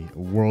a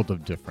world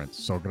of difference.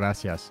 So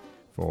gracias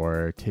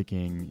for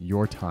taking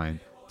your time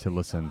to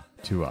listen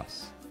to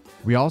us.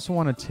 We also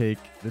want to take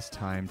this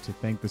time to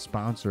thank the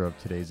sponsor of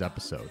today's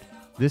episode.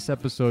 This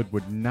episode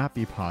would not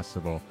be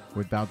possible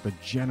without the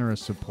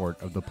generous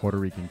support of the Puerto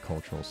Rican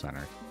Cultural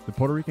Center. The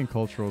Puerto Rican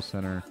Cultural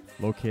Center,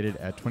 located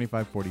at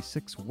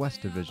 2546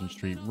 West Division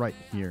Street right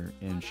here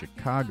in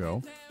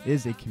Chicago,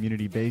 is a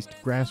community-based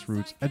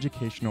grassroots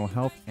educational,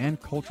 health, and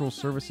cultural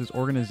services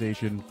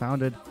organization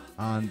founded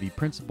on the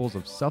principles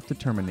of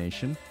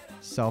self-determination,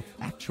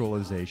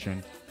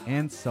 self-actualization,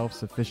 and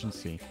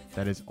self-sufficiency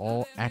that is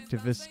all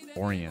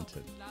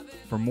activist-oriented.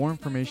 For more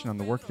information on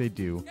the work they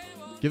do,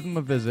 give them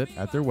a visit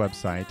at their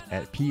website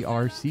at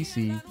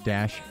prcc-chgo.org.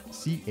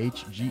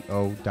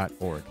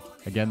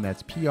 Again,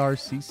 that's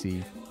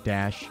prcc-chgo.org.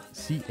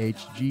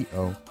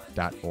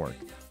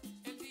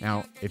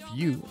 Now, if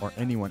you or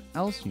anyone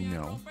else you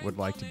know would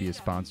like to be a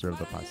sponsor of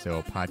the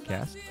Paseo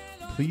Podcast,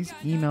 please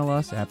email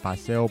us at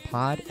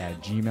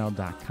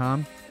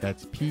paseopod@gmail.com.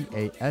 That's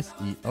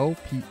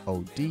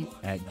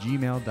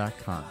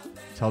paseopod@gmail.com.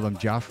 Tell them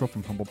Joshua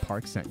from Humboldt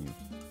Park sent you.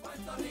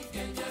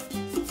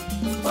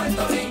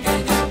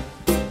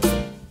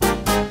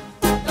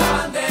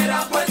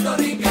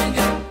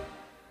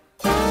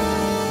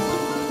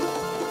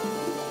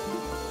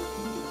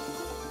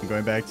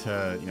 Going back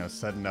to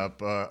setting up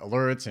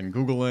alerts and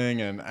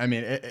Googling, and I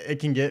mean it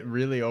can get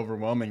really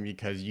overwhelming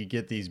because you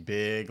get these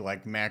big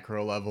like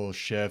macro level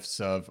shifts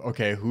of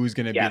who's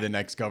going to be the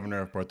next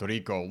governor of Puerto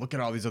Rico. Look at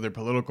all these other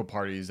political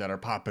parties that are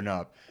popping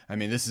up. I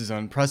mean, this is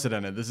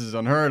unprecedented. This is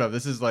unheard of.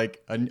 This is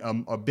like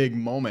a big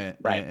moment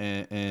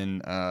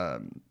in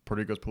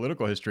Puerto Rico's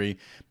political history.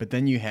 But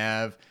then you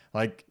have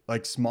like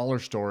smaller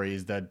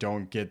stories that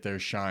don't get their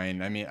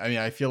shine. I mean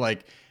I feel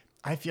like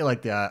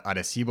the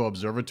Arecibo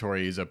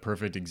Observatory is a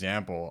perfect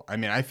example. I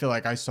mean, I feel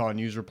like I saw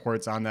news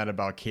reports on that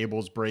about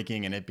cables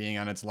breaking and it being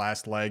on its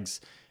last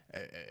legs.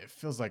 It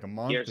feels like a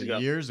month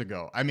years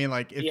ago. I mean,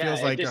 like it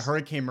feels like a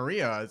Hurricane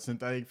Maria. I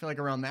feel like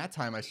around that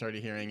time I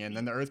started hearing it. And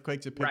then the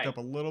earthquakes have picked up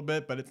a little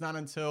bit, but it's not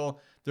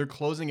until they're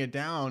closing it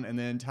down and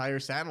the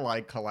entire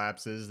satellite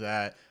collapses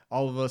that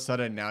all of a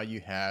sudden now you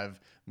have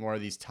more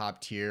of these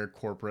top tier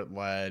corporate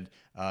led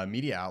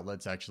media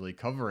outlets actually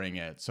covering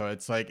it. So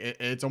it's like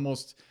it's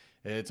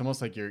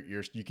almost like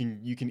you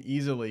can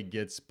easily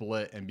get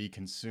split and be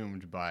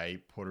consumed by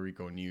Puerto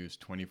Rico news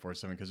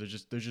 24/7 because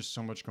there's just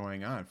so much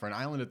going on for an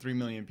island of 3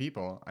 million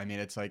people. I mean,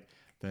 it's like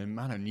the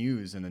amount of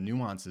news and the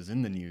nuances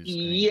in the news.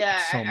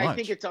 I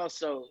think it's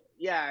also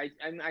I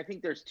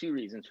think there's two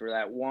reasons for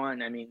that.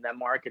 One, I mean, that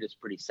market is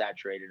pretty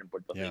saturated in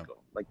Puerto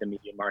Rico, like the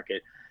media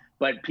market,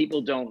 but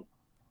people don't.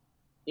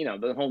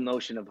 The whole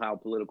notion of how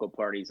political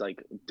parties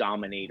like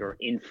dominate or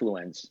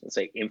influence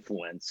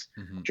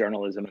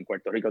journalism in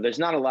Puerto Rico. There's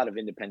not a lot of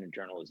independent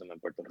journalism in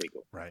Puerto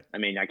Rico. Right. I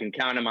mean, I can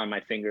count them on my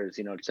fingers.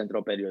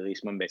 Centro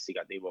Periodismo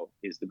Investigativo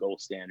is the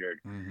gold standard.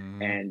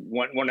 Mm-hmm. And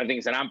one of the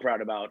things that I'm proud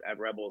about at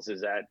Rebels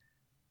is that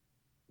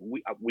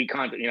we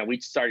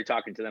started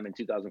talking to them in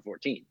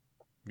 2014.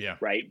 Yeah.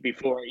 Right.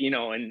 Before,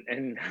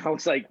 and I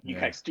was like, you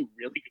guys do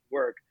really good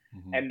work.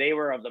 Mm-hmm. And they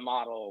were of the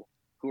model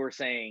who were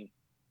saying,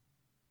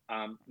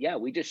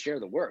 we just share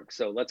the work.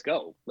 So let's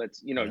go.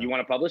 You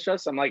want to publish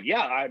us? I'm like,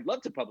 yeah, I'd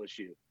love to publish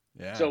you.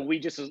 Yeah. So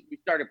we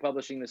started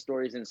publishing the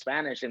stories in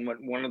Spanish. And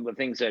one of the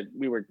things that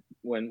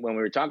when we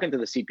were talking to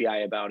the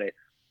CPI about it,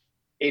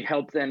 it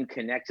helped them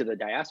connect to the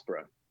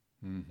diaspora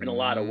in a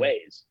lot of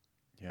ways.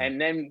 Yeah.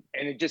 And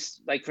it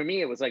just like, for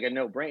me, it was like a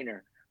no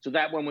brainer. So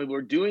that when we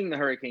were doing the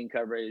hurricane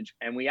coverage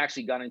and we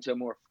actually got into a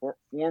more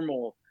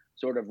formal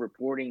sort of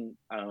reporting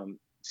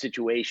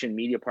situation,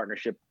 media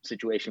partnership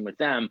situation with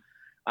them,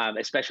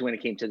 especially when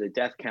it came to the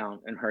death count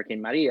and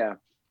Hurricane Maria,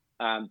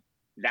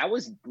 that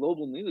was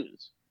global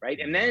news, right?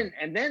 And then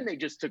they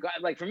just took,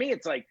 like, for me,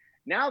 it's like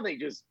now they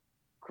just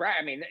cry.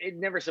 I mean, it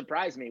never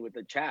surprised me with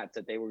the chats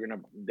that they were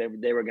gonna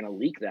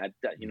leak that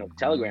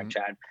Telegram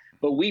chat.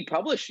 But we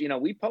published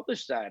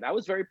that. I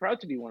was very proud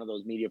to be one of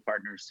those media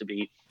partners to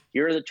be.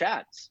 Here are the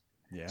chats.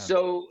 Yeah.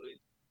 So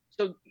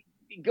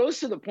it goes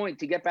to the point,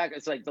 to get back,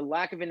 it's like the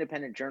lack of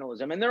independent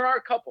journalism, and there are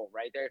a couple,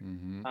 right there.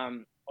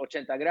 Mm-hmm.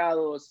 80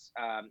 grados,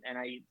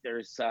 and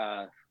there's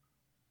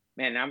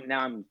man,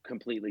 I'm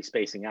completely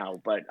spacing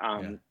out, but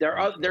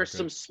there's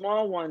some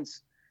small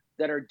ones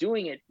that are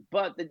doing it,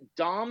 but the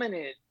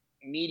dominant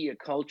media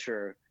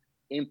culture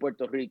in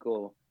Puerto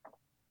Rico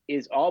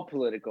is all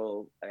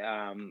political,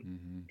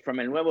 from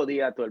El Nuevo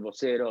Dia to El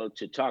Vocero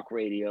to talk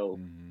radio,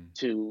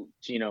 to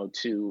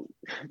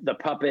the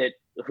puppet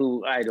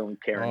who I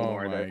don't care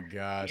anymore. Oh my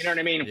gosh. You know what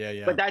I mean?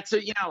 Yeah. But that's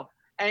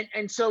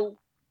and so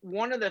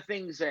one of the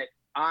things that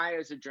I,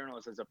 as a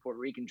journalist, as a Puerto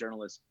Rican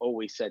journalist,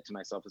 always said to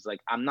myself is like,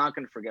 I'm not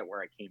going to forget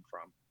where I came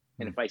from.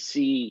 And if I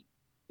see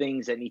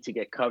things that need to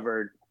get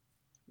covered,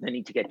 that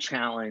need to get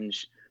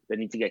challenged, that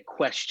need to get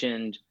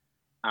questioned,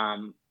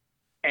 and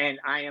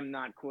I am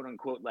not, quote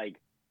unquote, like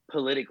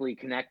politically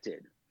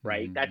connected,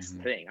 right? That's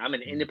the thing. I'm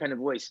an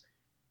independent voice.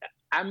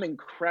 I'm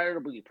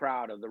incredibly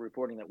proud of the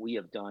reporting that we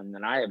have done,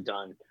 that I have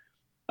done,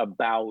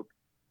 about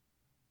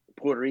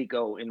Puerto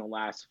Rico in the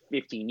last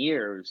 15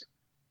 years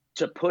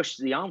to push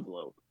the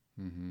envelope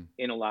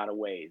in a lot of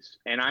ways.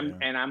 And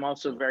I'm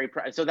also very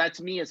proud. So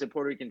that's me as a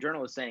Puerto Rican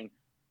journalist saying,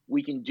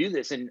 we can do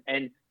this. And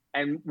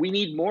we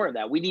need more of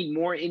that. We need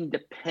more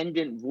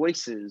independent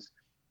voices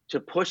to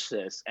push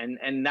this.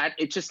 And that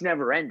it's just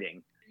never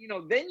ending.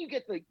 Then you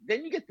get the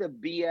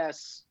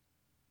BS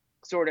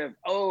sort of,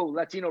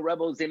 Latino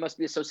rebels, they must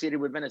be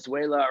associated with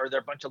Venezuela, or they're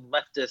a bunch of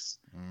leftists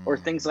or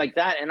things like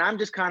that. And I'm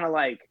just kind of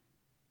like,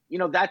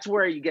 that's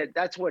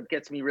what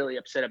gets me really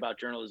upset about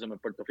journalism in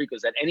Puerto Rico,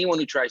 is that anyone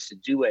who tries to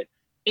do it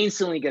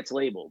instantly gets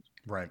labeled.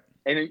 Right.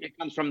 And it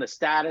comes from the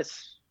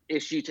status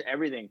issue to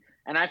everything.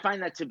 And I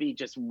find that to be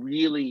just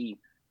really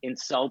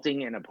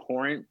insulting and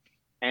abhorrent.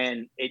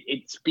 And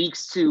it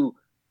speaks to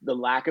the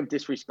lack of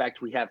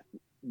disrespect we have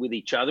with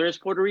each other as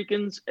Puerto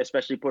Ricans,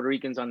 especially Puerto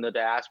Ricans on the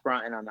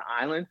diaspora and on the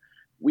island.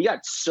 We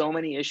got so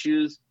many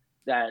issues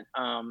that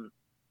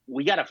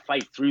we got to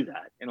fight through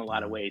that in a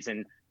lot of ways.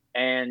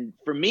 And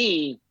for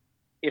me,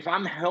 if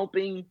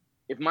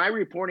my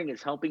reporting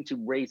is helping to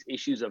raise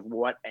issues of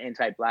what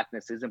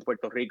anti-Blackness is in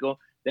Puerto Rico,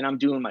 then I'm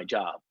doing my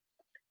job.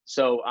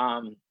 So,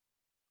 I'm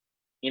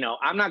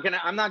not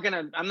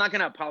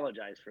gonna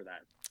apologize for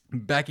that.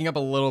 Backing up a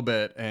little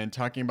bit and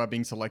talking about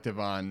being selective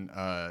on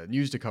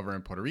news to cover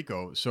in Puerto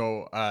Rico.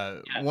 So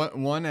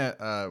one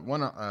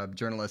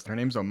journalist, her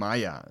name's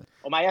Omaya.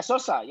 Omaya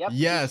Sosa, yep.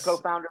 Yes. She's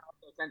co-founder of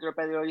the Centro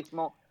de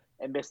Periodismo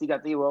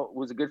Investigativo,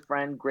 who's a good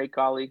friend, great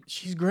colleague.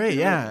 She's great,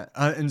 yeah.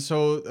 And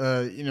so,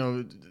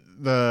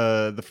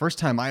 the first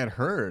time I had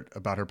heard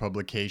about her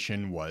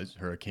publication was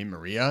Hurricane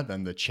Maria,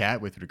 then the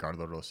chat with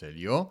Ricardo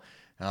Rosselló.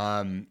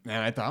 And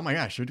I thought, oh my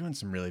gosh, they're doing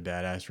some really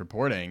badass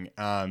reporting.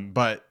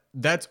 But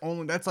that's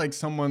like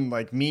someone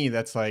like me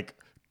that's like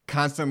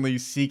constantly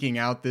seeking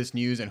out this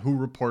news and who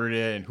reported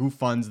it and who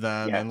funds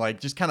them and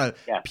like just kind of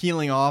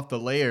peeling off the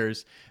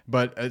layers.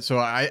 But so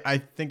I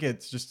think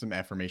it's just some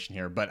affirmation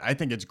here, but I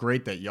think it's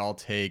great that y'all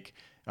take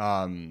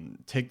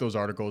those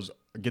articles,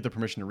 get the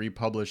permission to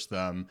republish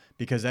them,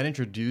 because that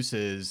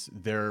introduces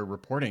their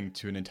reporting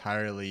to an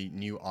entirely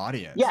new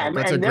audience. Yeah, like,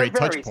 that's a great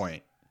touch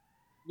point.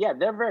 Yeah,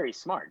 they're very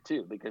smart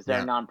too, because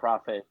they're a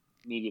nonprofit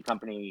media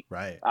company,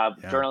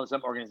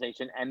 journalism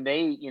organization, and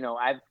they,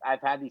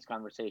 I've had these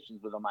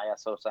conversations with Omaya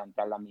Sosa and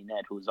Carla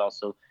Minet, who's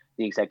also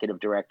the executive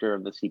director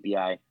of the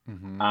CPI,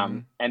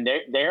 and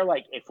they're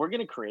like, if we're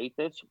going to create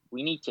this,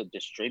 we need to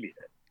distribute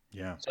it.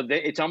 Yeah. So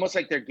it's almost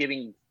like they're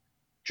giving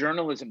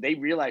journalism. They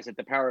realize that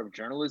the power of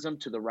journalism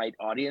to the right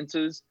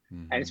audiences,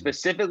 and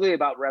specifically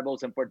about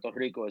rebels in Puerto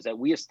Rico, is that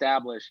we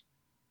establish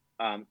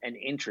an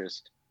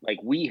interest.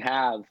 Like, we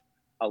have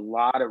a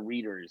lot of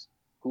readers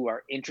who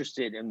are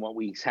interested in what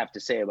we have to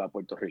say about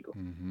Puerto Rico,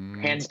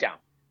 hands down.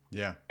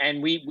 Yeah.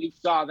 And we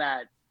saw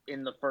that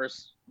in the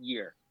first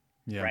year,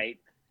 right?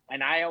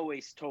 And I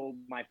always told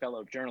my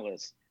fellow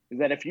journalists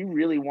that if you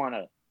really want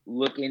to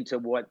look into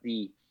what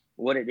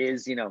it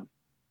is,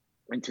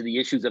 into the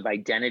issues of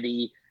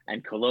identity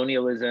and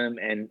colonialism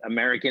and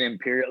American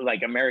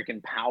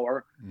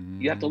power,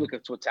 you have to look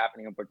at what's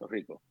happening in Puerto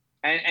Rico.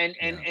 And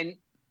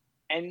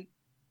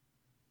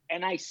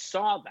I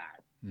saw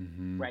that.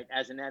 Right,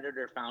 as an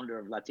editor founder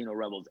of Latino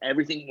Rebels,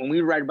 everything, when we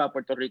write about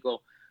Puerto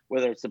Rico,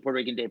 whether it's the Puerto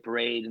Rican Day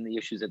Parade and the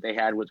issues that they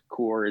had with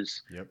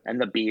Coors and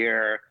the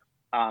beer,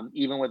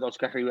 even with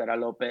Oscar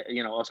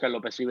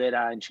Lopez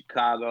Rivera in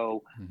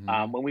Chicago,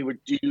 when we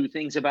would do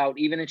things about,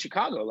 even in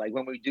Chicago, like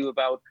when we do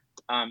about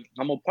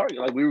Humboldt Park,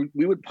 like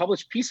we would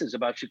publish pieces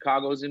about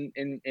Chicago's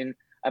in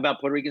about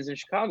Puerto Ricans in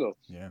Chicago.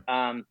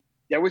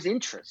 There was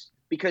interest,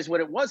 because what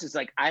it was is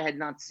like, I had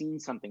not seen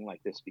something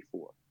like this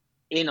before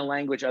in a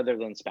language other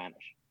than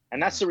Spanish.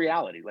 And that's the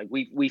reality. Like,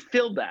 we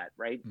filled that,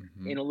 right,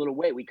 in a little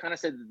way. We kind of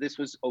said that this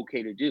was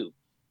okay to do.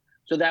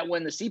 So that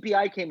when the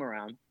CPI came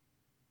around,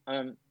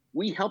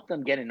 we helped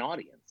them get an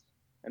audience,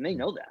 and they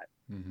know that.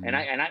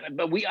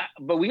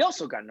 But we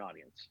also got an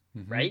audience,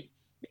 right?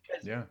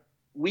 Because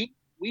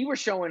we were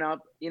showing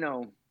up,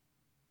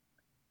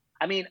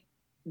 I mean,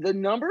 the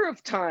number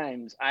of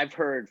times I've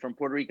heard from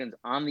Puerto Ricans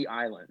on the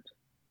island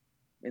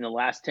in the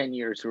last 10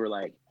 years who are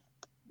like,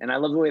 and I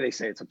love the way they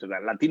say it sometimes,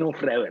 like Latino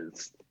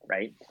rebels,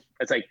 right?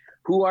 It's like,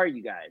 who are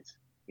you guys?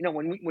 You know,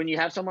 when you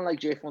have someone like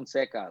Jay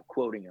Fonseca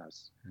quoting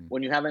us,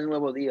 when you have El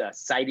Nuevo Dia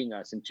citing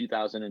us in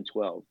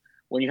 2012,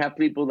 when you have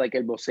people like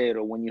El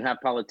Vocero, when you have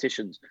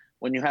politicians,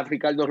 when you have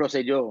Ricardo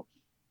Rosselló,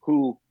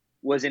 who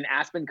was in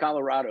Aspen,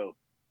 Colorado,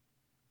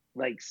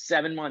 like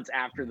 7 months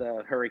after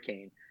the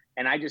hurricane,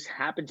 and I just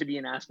happened to be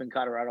in Aspen,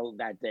 Colorado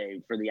that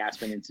day for the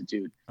Aspen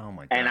Institute. Oh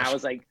my gosh. And I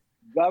was like,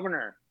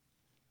 Governor,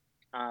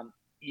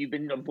 you've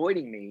been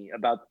avoiding me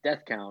about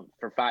death count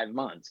for 5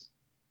 months.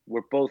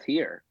 We're both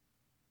here.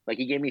 Like,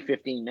 he gave me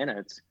 15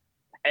 minutes.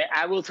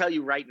 I will tell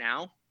you right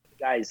now,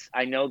 guys,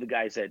 I know the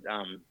guys that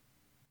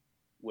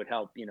would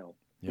help, you know,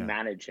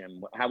 manage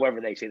him,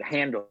 however they say,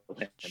 handle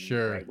him,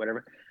 sure, right,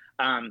 whatever.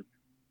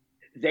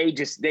 They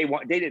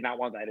did not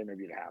want that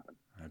interview to happen.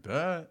 I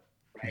bet.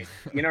 Right.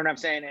 You know what I'm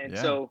saying? And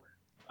so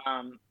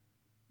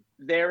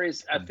there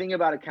is a thing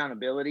about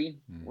accountability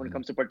when it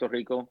comes to Puerto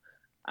Rico,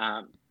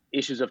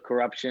 issues of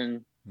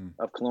corruption,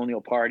 of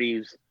colonial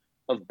parties,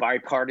 of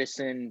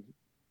bipartisan,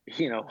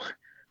 you know,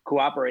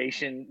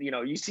 cooperation. You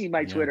know, you see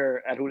my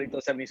Twitter at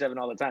Julito77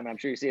 all the time. I'm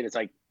sure you see it. It's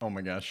like, oh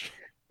my gosh.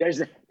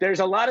 There's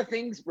a lot of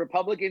things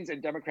Republicans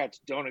and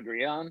Democrats don't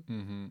agree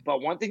on,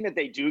 but one thing that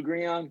they do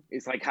agree on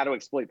is like how to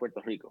exploit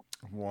Puerto Rico.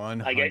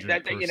 100%.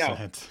 Like, you know,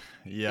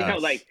 you know,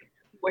 like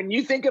when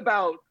you think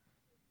about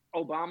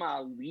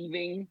Obama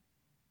leaving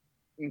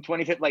in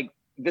 2015, like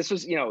this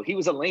was, you know, he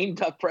was a lame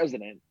duck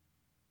president,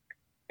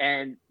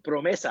 and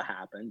Promesa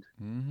happened.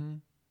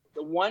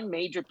 The one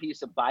major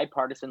piece of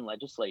bipartisan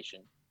legislation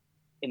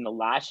in the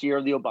last year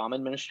of the Obama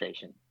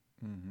administration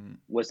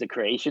was the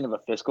creation of a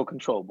fiscal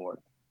control board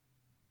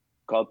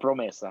called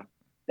Promesa.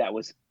 That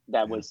was,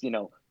 you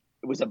know,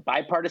 it was a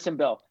bipartisan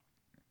bill.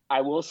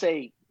 I will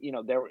say, you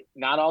know,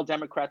 not all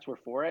Democrats were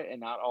for it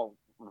and not all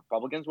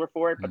Republicans were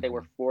for it, but they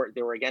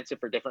were against it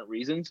for different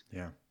reasons.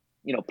 Yeah.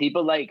 You know,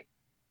 people like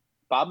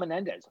Bob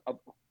Menendez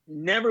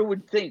never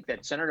would think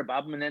that Senator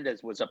Bob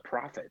Menendez was a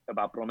prophet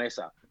about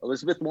Promesa.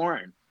 Elizabeth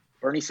Warren,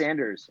 Bernie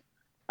Sanders,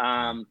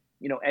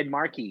 you know, Ed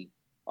Markey,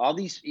 all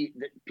these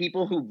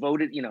people who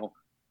voted, you know,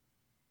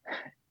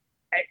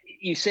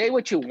 you say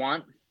what you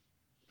want.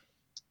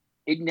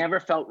 It never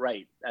felt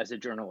right as a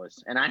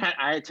journalist. And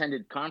I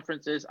attended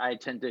conferences. I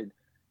attended,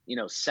 you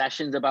know,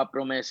 sessions about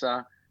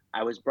Promesa.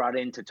 I was brought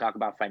in to talk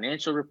about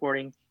financial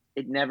reporting.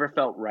 It never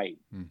felt right.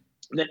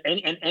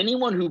 And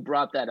anyone who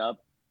brought that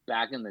up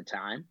back in the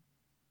time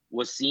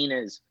was seen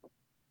as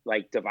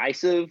like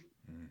divisive.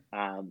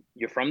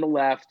 You're from the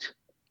left.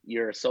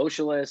 You're a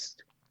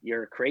socialist.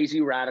 You're a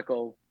crazy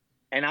radical.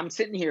 And I'm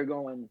sitting here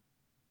going,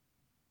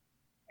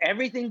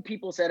 everything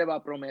people said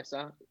about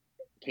Promesa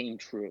came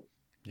true.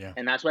 Yeah.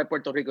 And that's why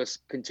Puerto Rico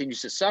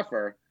continues to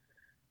suffer.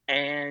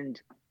 And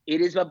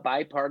it is a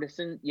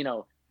bipartisan, you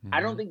know,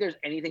 I don't think there's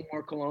anything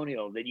more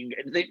colonial that you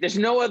can get. There's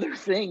no other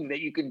thing that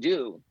you can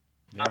do.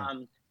 Yeah.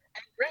 And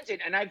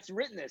granted, and I've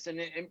written this, and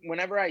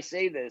whenever I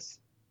say this,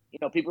 you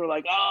know, people are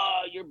like,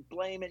 oh, you're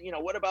blaming, you know,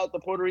 what about the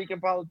Puerto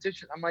Rican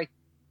politician? I'm like,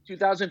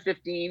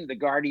 2015, The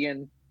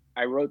Guardian,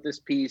 I wrote this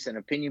piece, an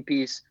opinion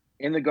piece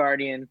in The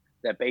Guardian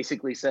that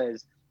basically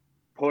says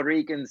Puerto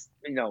Ricans,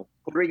 you know,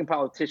 Puerto Rican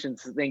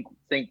politicians think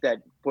that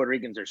Puerto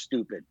Ricans are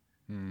stupid,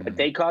 but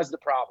they caused the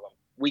problem.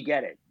 We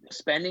get it.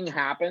 Spending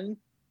happened,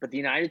 but the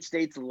United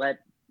States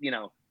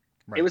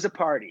it was a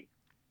party.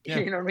 Yeah.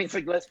 You know what I mean? It's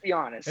like, let's be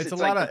honest. It's a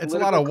lot of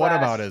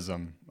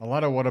whataboutism. A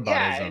lot of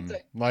whataboutism. Yeah,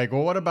 like,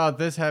 well, what about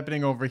this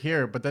happening over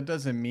here? But that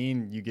doesn't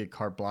mean you get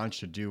carte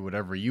blanche to do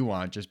whatever you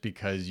want just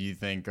because you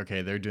think,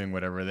 okay, they're doing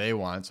whatever they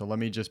want. So let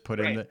me just put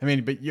in I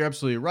mean, but you're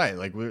absolutely right.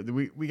 Like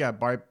we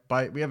have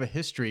a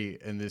history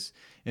in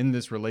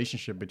this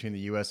relationship between the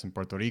US and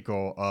Puerto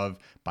Rico of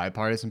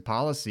bipartisan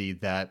policy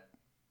that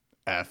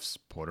F's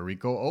Puerto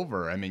Rico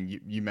over. I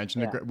mean, you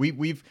mentioned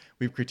we've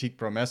critiqued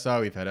Promesa.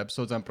 We've had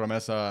episodes on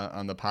Promesa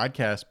on the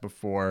podcast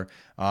before,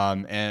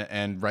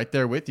 and right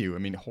there with you. I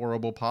mean,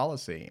 horrible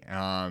policy.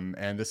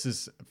 And this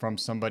is from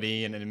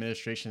somebody in an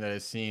administration that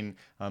has seen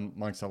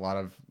amongst a lot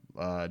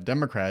of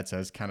Democrats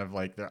as kind of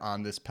like they're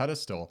on this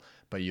pedestal.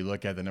 But you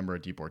look at the number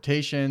of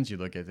deportations, you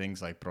look at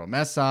things like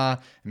Promesa. I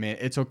mean,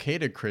 it's okay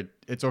to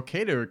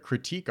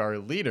critique our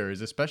leaders,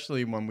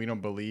 especially when we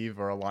don't believe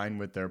or align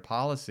with their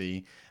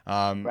policy.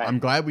 I'm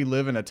glad we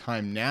live in a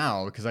time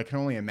now because I can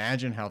only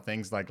imagine how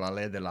things like La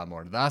Ley de la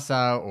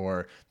Mordaza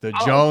or the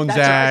Jones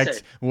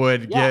Act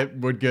would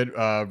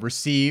get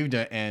received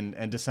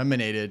and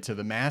disseminated to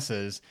the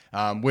masses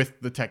with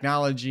the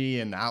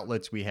technology and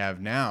outlets we have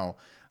now.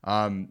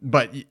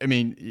 But I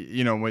mean,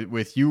 you know,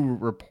 with you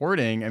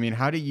reporting, I mean,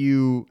 how do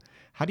you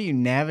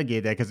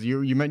navigate that? Because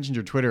you mentioned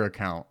your Twitter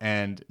account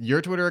and your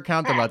Twitter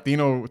account, the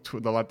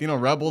Latino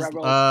Rebels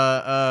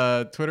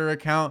Twitter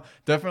account,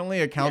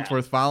 definitely accounts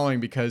worth following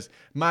because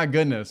my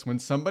goodness, when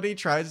somebody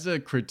tries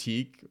to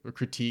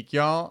critique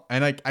y'all,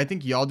 and I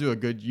think y'all do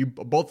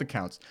both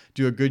accounts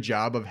do a good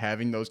job of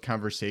having those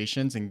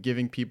conversations and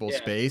giving people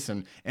space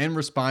and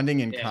responding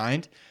in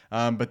kind.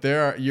 But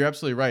you're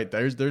absolutely right.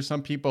 There's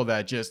some people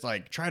that just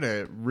like try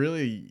to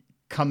really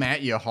come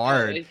at you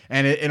hard,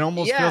 and it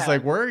almost feels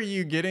like, where are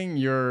you getting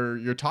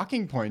your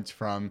talking points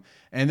from?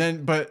 And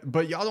then but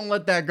y'all don't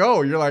let that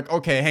go. You're like,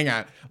 okay, hang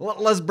on,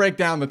 let's break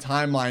down the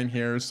timeline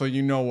here so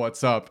you know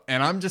what's up.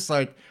 And I'm just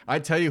like, I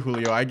tell you,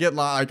 Julio, I get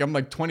like, I'm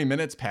like 20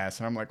 minutes past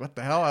and I'm like, what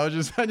the hell? I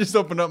just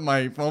opened up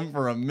my phone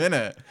for a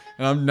minute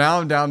and I'm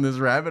now down this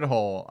rabbit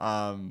hole.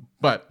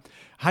 But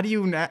how do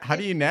you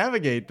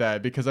navigate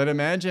that? Because I'd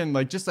imagine,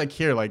 like, just like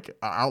here, like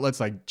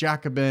outlets like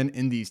Jacobin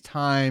in these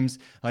times,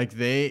 like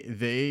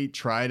they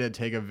try to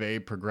take a very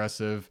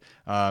progressive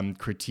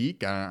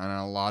critique on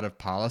a lot of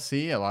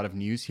policy, a lot of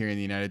news here in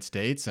the United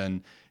States.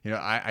 And, you know,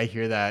 I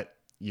hear that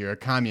you're a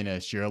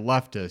communist, you're a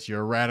leftist,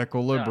 you're a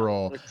radical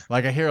liberal.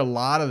 Like, I hear a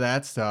lot of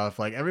that stuff.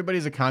 Like,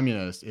 everybody's a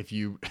communist if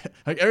you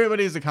like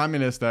everybody's a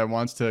communist that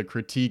wants to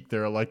critique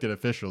their elected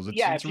officials.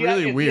 It's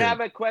really weird. If you have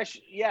a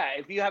question,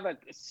 if you have a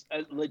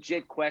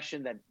legit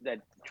question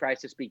that tries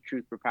to speak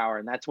truth for power,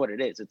 and that's what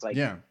it is. It's like,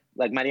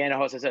 like Mariana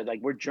Jose said,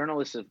 like, we're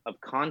journalists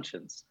of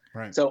conscience.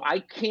 Right. So I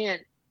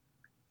can't.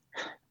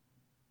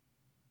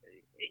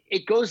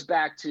 It goes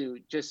back to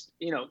just,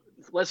 you know,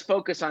 let's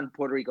focus on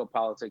Puerto Rico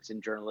politics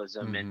and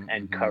journalism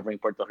and covering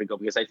Puerto Rico,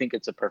 because I think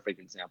it's a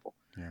perfect example.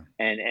 Yeah.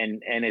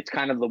 And it's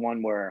kind of the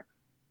one where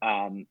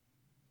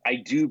I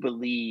do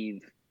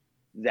believe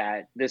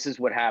that this is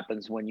what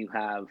happens when you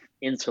have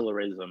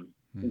insularism,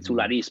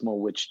 insularismo,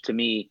 which to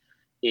me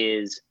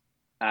is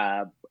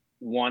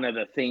one of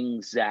the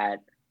things that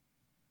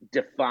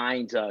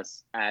defines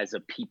us as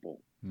a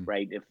people,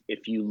 right?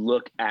 If you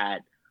look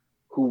at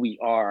who we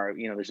are,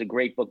 you know, there's a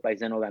great book by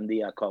Zeno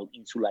Gandia called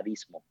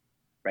Insularismo,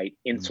 right?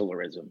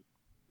 Insularism.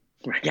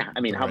 Yeah, I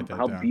mean,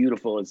 how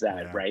beautiful is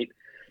that, right?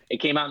 It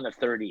came out in the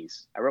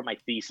 30s. I wrote my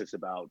thesis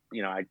about,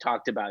 you know, I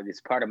talked about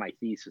this, part of my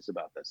thesis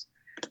about this.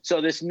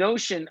 So this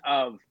notion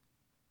of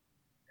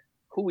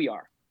who we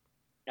are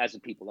as a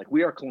people, like,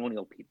 we are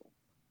colonial people,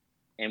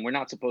 and we're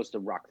not supposed to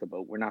rock the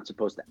boat. We're not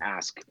supposed to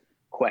ask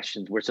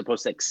questions. We're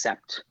supposed to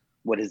accept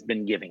what has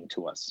been given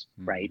to us,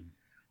 right?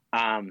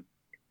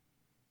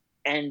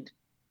 And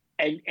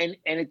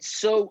it's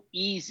so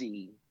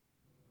easy,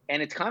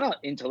 and it's kind of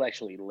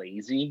intellectually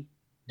lazy,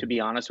 to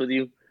be honest with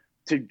you,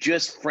 to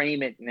just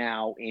frame it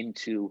now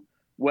into,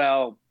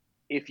 well,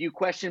 if you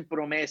question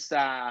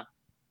Promesa,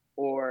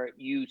 or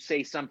you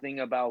say something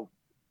about,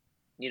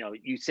 you know,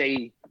 you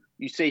say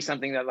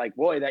something that, like,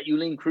 boy, that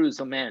Yulín Cruz,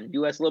 oh man,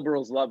 U.S.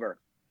 liberals love her,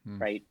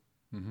 right?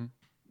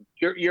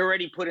 You're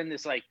already put in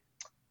this, like,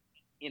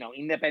 you know,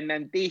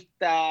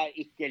 independentista,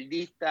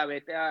 izquierdista,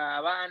 vete a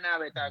Habana,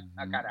 vete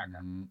a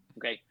Caracas.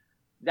 Okay.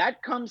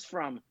 That comes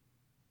from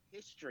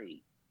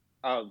history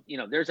of, you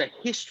know, there's a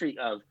history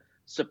of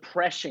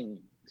suppressing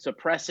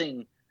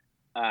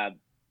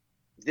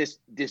this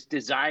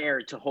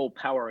desire to hold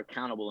power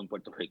accountable in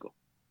Puerto Rico.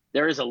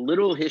 There is a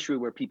little history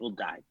where people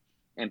died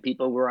and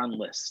people were on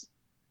lists.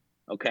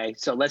 Okay.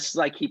 So let's,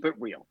 like, keep it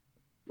real,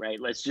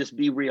 right? Let's just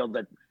be real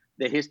that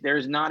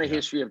there's not a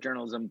history of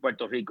journalism in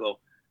Puerto Rico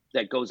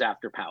that goes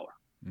after power,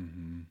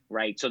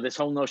 right? So this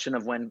whole notion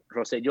of when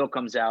Rosselló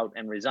comes out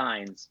and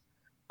resigns,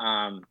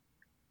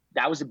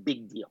 that was a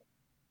big deal,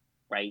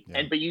 right?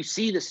 Yeah. But you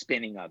see the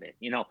spinning of it,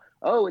 you know,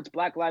 oh, it's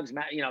Black Lives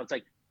Matter, you know, it's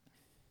like,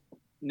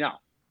 no.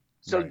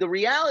 So the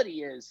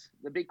reality is,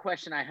 the big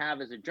question I have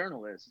as a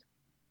journalist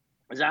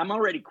is I'm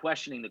already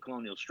questioning the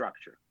colonial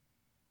structure.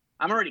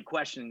 I'm already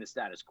questioning the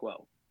status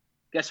quo.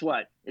 Guess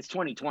what? It's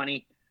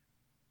 2020.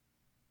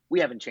 We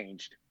haven't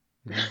changed.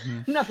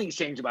 Nothing's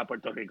changed about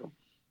Puerto Rico.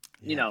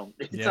 You know,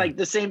 it's like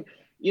the same,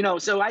 you know,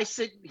 so I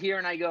sit here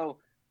and I go,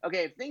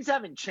 okay, if things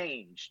haven't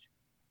changed,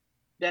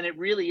 then it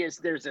really is,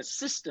 there's a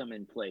system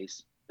in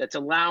place that's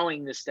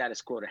allowing the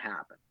status quo to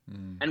happen.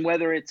 And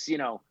whether it's, you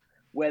know,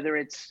 whether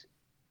it's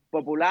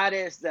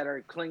populares that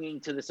are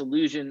clinging to this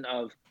illusion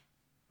of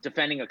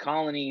defending a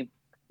colony,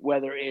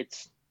 whether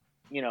it's,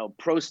 you know,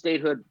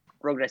 pro-statehood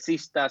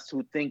progresistas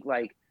who think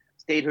like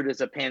statehood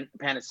is a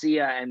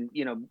panacea and,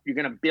 you know, you're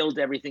going to build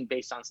everything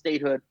based on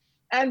statehood,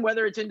 and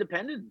whether it's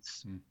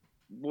independence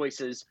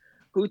voices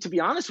who, to be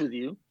honest with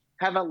you,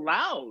 have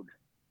allowed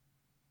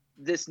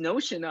this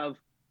notion of,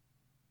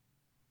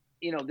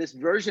 you know, this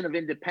version of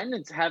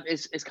independence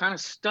is kind of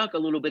stuck a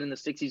little bit in the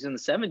 60s and the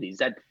 70s,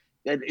 that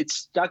it's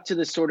stuck to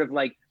this sort of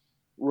like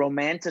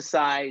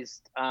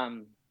romanticized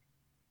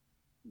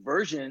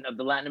version of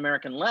the Latin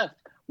American left,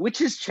 which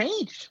has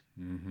changed.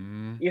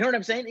 You know what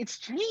I'm saying? It's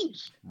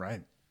changed.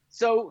 Right.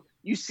 So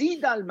you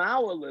see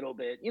Dalmau a little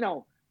bit, you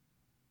know,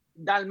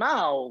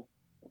 Dalmau,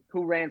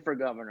 who ran for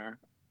governor,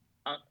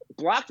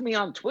 blocked me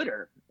on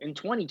Twitter in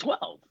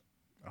 2012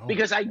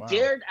 because I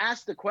dared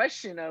ask the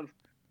question of,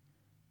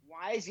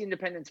 why is the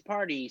Independence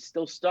Party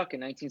still stuck in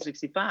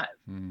 1965?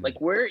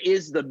 Like, where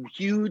is the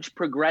huge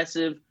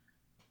progressive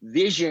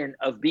vision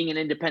of being an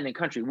independent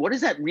country? What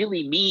does that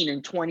really mean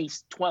in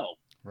 2012?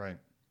 Right.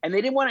 And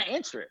they didn't want to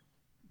answer it.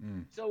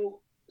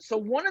 So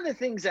one of the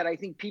things that I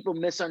think people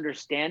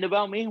misunderstand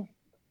about me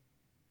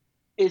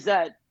is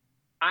that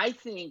I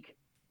think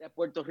that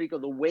Puerto Rico,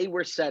 the way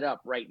we're set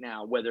up right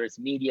now, whether it's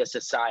media,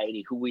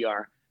 society, who we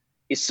are,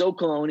 is so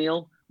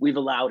colonial, we've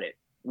allowed it.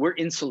 We're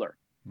insular.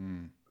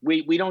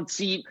 We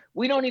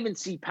don't even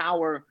see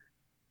power.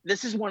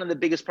 This is one of the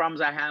biggest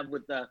problems I have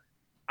with the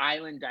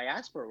island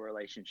diaspora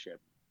relationship.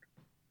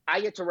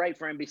 I get to write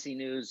for NBC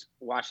News,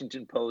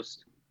 Washington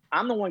Post.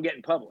 I'm the one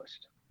getting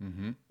published,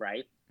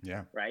 right?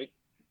 Yeah. Right.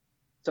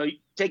 So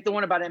take the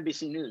one about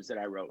NBC News that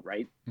I wrote,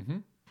 right?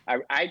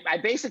 I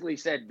basically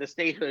said the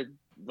statehood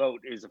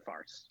vote is a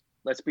farce.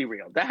 Let's be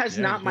real. That is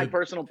not my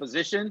personal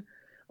position.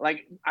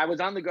 Like, I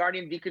was on The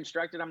Guardian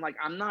Deconstructed. I'm like,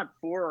 I'm not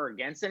for or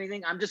against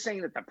anything. I'm just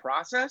saying that the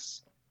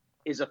process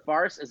is a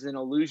farce, is an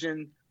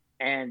illusion,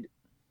 and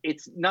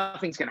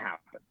nothing's going to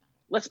happen.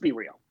 Let's be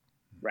real,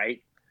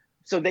 right?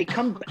 So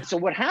so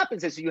what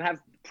happens is you have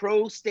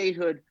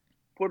pro-statehood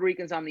Puerto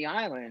Ricans on the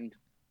island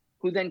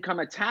who then come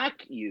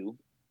attack you,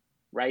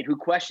 right? Who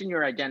question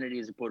your identity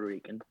as a Puerto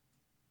Rican.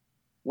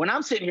 When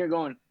I'm sitting here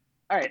going,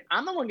 all right,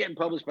 I'm the one getting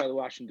published by the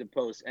Washington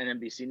Post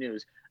and NBC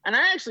News, and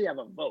I actually have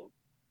a vote.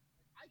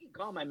 I can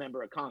call my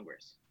member of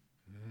Congress.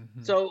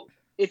 So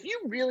if you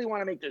really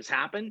want to make this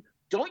happen,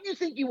 don't you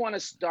think you want to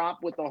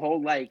stop with the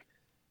whole, like,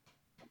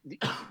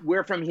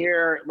 we're from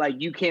here, like,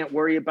 you can't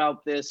worry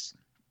about this.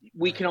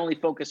 We can only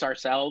focus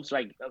ourselves.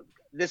 Like,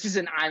 this is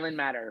an island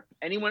matter.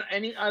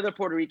 Any other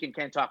Puerto Rican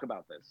can't talk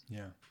about this.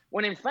 Yeah.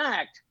 When in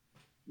fact,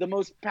 the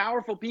most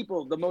powerful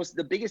people,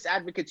 the biggest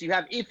advocates you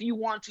have, if you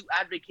want to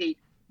advocate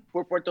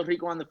for Puerto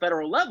Rico on the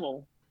federal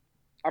level,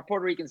 are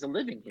Puerto Ricans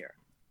living here.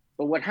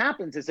 But what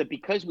happens is that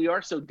because we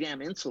are so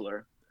damn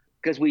insular,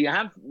 because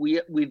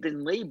we've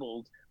been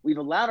labeled, we've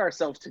allowed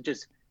ourselves to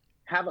just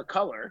have a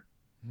color,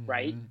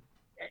 right?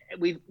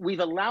 We've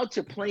allowed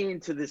to play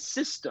into this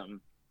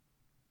system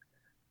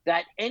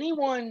that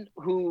anyone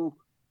who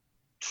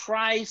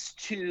tries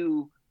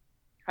to,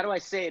 how do I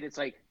say it? It's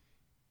like,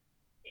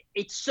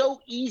 it's so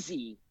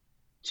easy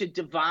to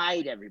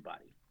divide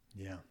everybody.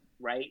 Yeah.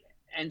 Right.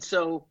 And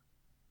so,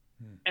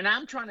 and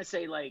I'm trying to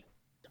say, like,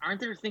 aren't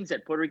there things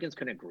that Puerto Ricans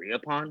can agree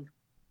upon?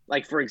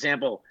 Like, for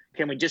example,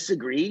 can we just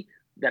agree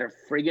that a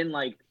friggin'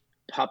 like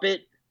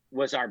Puppet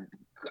was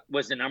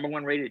the number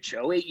one rated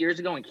show 8 years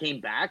ago and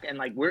came back, and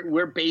like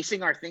we're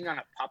basing our thing on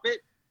a puppet?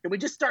 Can we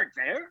just start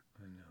there?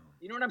 I know.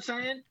 You know what I'm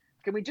saying?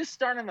 Can we just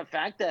start on the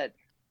fact that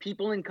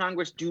people in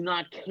Congress do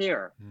not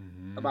care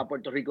about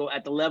Puerto Rico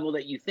at the level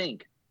that you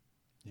think?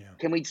 Yeah.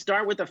 Can we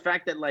start with the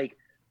fact that, like,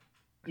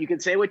 you can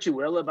say what you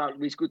will about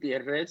Luis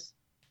Gutierrez,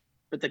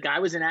 but the guy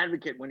was an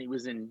advocate when he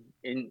was in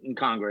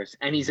Congress,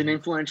 and he's an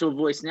influential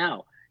voice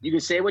now. You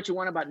can say what you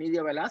want about Nidia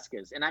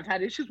Velázquez, and I've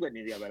had issues with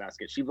Nidia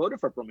Velázquez. She voted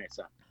for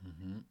Promesa,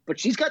 but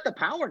she's got the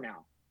power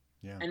now.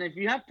 Yeah. And if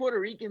you have Puerto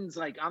Ricans,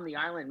 like, on the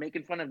island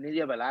making fun of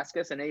Nidia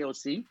Velázquez and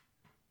AOC,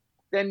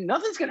 then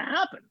nothing's going to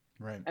happen.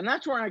 Right. And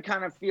that's where I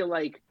kind of feel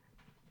like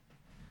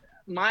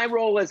my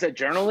role as a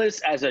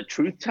journalist, as a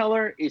truth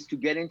teller, is to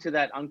get into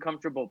that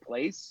uncomfortable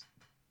place.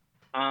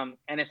 And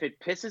if it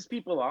pisses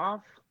people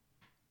off,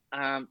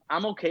 I'm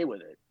okay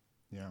with it.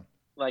 Yeah.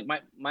 Like,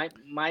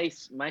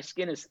 my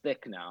skin is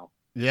thick now.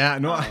 Yeah,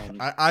 no,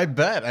 I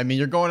bet. I mean,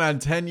 you're going on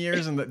 10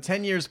 years and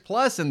 10 years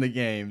plus in the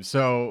game.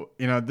 So,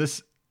 you know,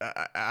 this,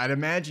 I'd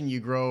imagine you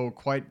grow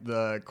quite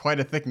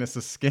a thickness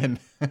of skin.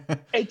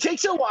 It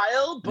takes a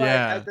while, but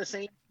at the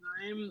same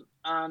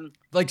time,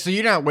 like, so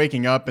you're not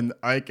waking up and,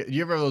 like, do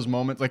you ever have those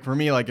moments? Like, for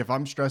me, like, if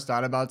I'm stressed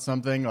out about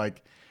something,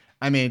 like,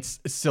 I mean, it's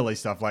silly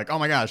stuff like, oh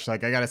my gosh,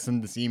 like, I got to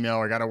send this email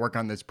or I got to work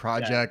on this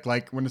project. Yeah.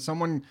 Like, when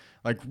someone,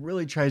 like,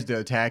 really tries to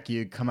attack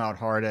you, come out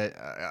hard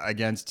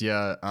against you,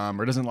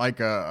 or doesn't like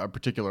a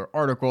particular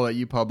article that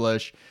you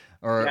publish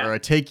or a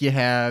take you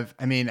have.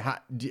 I mean, have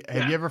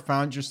you ever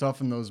found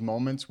yourself in those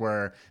moments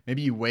where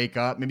maybe you wake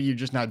up, maybe you're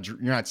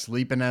not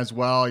sleeping as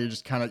well. You're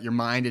just kind of, your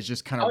mind is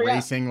just kind of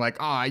racing, like,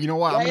 oh, you know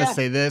what, I'm going to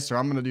say this, or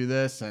I'm going to do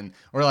this.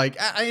 Or like,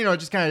 you know,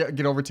 just kind of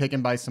get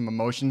overtaken by some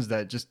emotions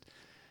that just,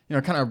 you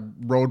know, kind of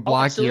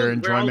roadblock your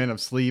enjoyment of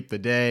sleep, the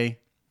day.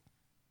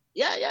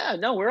 Yeah.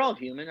 No, we're all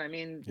human. I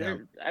mean,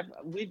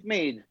 we've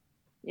made,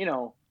 you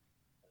know,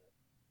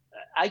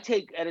 I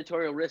take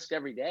editorial risks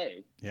every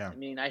day. Yeah. I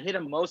mean, I hit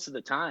them most of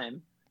the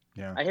time.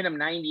 Yeah. I hit them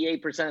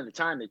 98% of the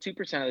time. The 2%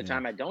 of the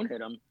time I don't hit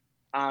them.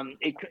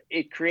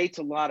 It creates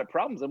a lot of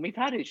problems. And we've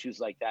had issues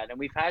like that. And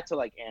we've had to,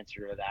 like,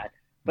 answer to that.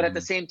 But at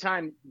the same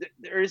time,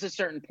 there is a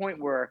certain point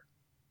where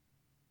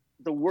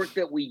the work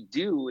that we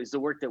do is the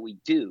work that we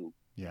do.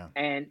 Yeah.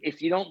 And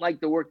if you don't like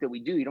the work that we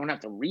do, you don't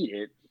have to read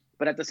it.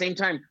 But at the same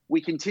time,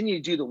 we continue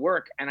to do the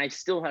work, and I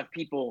still have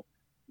people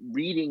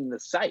reading the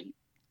site.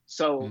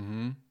 So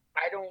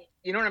I don't,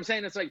 you know what I'm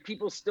saying? It's like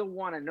people still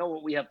want to know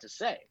what we have to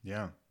say.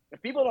 Yeah.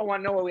 If people don't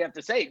want to know what we have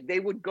to say, they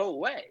would go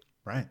away.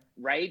 Right.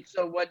 Right.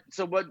 So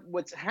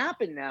what's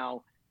happened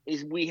now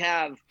is we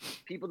have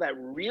people that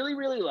really,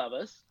 really love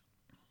us,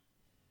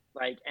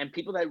 like, and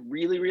people that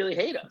really, really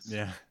hate us.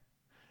 Yeah.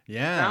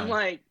 Yeah. And I'm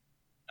like,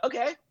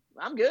 okay,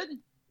 I'm good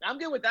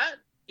with that.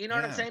 You know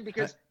what I'm saying?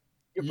 Because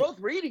you're both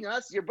reading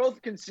us, you're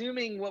both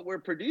consuming what we're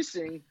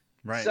producing.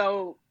 Right.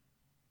 So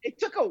it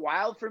took a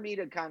while for me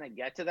to kind of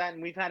get to that.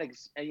 And we've had,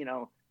 you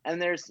know,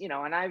 and there's, you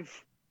know, and I've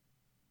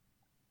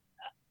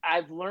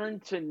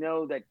learned to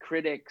know that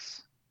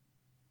critics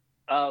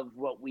of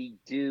what we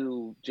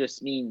do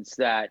just means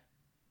that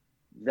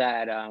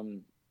that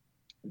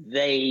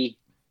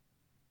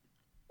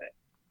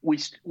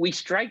we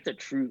strike the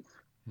truth.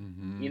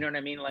 You know what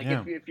I mean? Like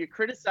if you're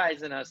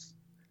criticizing us,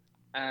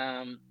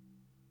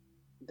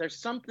 there's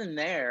something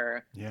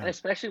there, and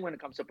especially when it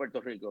comes to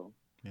Puerto Rico.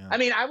 I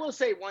mean, I will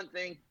say one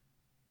thing.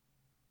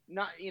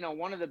 Not,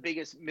 one of the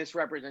biggest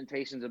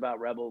misrepresentations about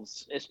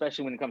Rebels,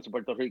 especially when it comes to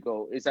Puerto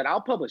Rico, is that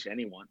I'll publish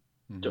anyone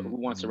who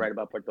wants to write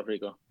about Puerto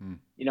Rico.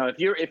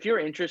 If you're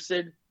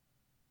interested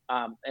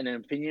in an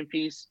opinion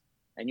piece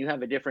and you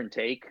have a different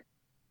take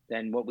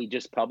than what we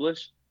just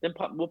published, then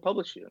we'll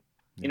publish you.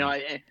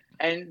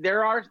 And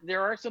there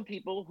are some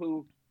people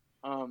who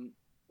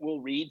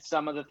will read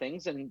some of the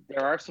things, and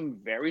there are some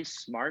very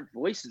smart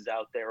voices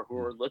out there who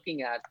are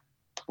looking at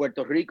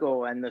Puerto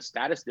Rico and the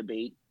status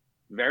debate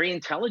very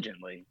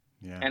intelligently.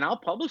 And I'll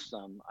publish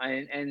them.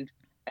 And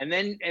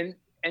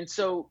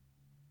so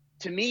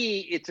to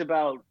me, it's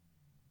about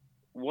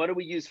what do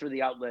we use for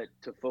the outlet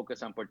to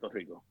focus on Puerto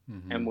Rico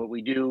and what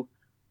we do,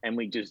 and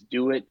we just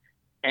do it.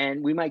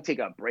 And we might take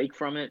a break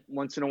from it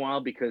once in a while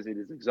because it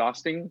is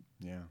exhausting.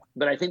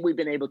 But I think we've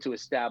been able to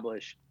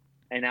establish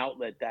an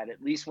outlet that,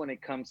 at least when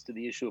it comes to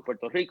the issue of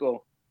Puerto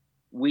Rico,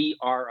 we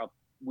are a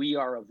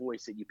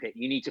voice that you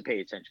need to pay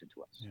attention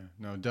to us.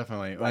 No,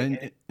 definitely.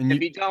 Like, and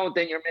if you don't,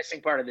 then you're missing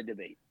part of the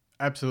debate.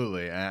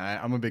 Absolutely.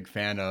 I'm a big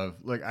fan of,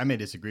 like, I may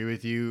disagree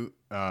with you,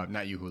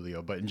 not you,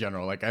 Julio, but in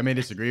general, like, I may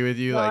disagree with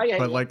you,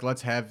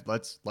 let's have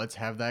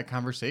that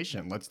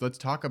conversation. Let's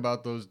talk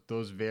about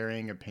those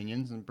varying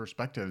opinions and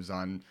perspectives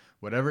on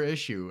whatever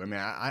issue. I mean,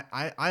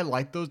 I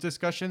like those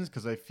discussions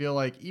because I feel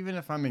like even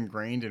if I'm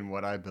ingrained in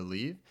what I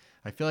believe,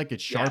 I feel like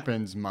it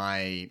sharpens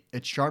my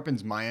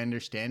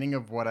understanding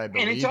of what I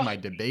believe, my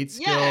debate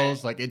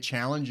skills. Like, it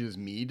challenges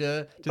me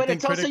to but think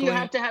it's also critically. You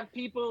have to have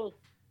people.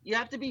 You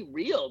have to be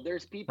real.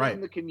 There's people in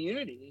the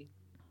community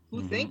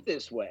who think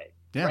this way,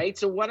 right?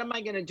 So what am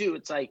I going to do?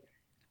 It's like,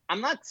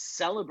 I'm not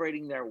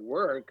celebrating their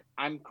work.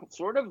 I'm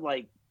sort of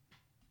like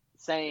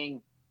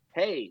saying,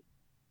 hey,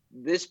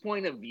 this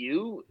point of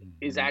view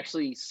is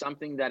actually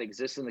something that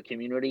exists in the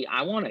community.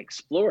 I want to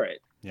explore it.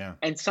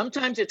 And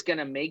sometimes it's going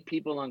to make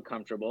people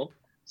uncomfortable.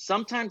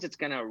 Sometimes it's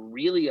going to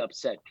really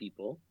upset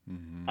people.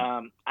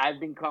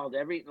 I've been called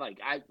like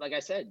I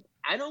said,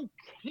 I don't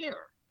care,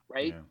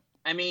 right?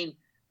 I mean,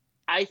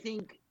 I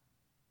think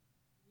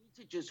you need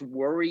to just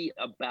worry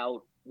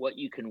about what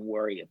you can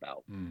worry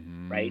about,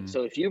 right?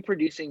 So if you're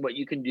producing what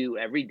you can do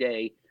every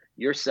day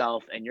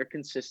yourself, and you're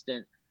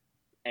consistent,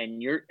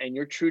 and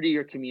you're true to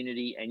your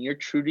community, and you're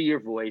true to your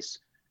voice,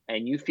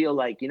 and you feel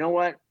like, you know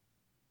what,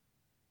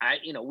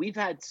 we've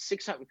had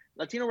 600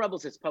 Latino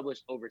Rebels has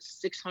published over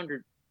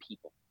 600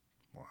 people.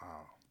 Wow.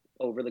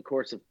 Over the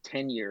course of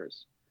 10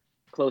 years,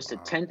 close to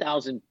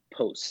 10,000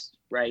 posts,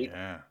 right?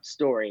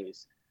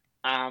 Stories.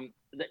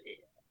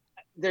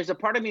 There's a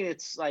part of me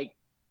that's like,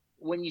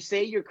 when you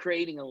say you're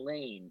creating a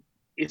lane,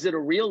 is it a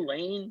real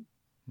lane?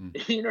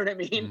 You know what I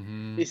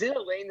mean? Is it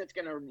a lane that's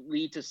going to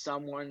lead to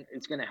someone?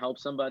 It's going to help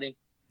somebody?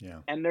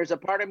 And there's a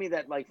part of me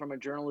that, like, from a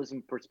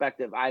journalism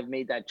perspective, I've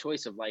made that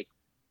choice of, like,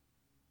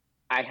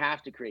 I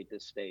have to create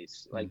this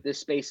space. Like, this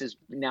space has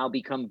now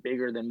become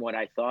bigger than what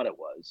I thought it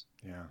was.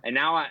 And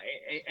now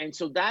and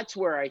so that's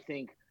where I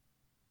think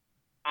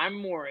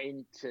I'm more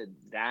into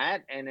that.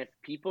 And if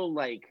people,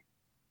 like,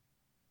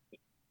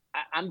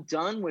 I'm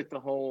done with the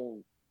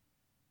whole,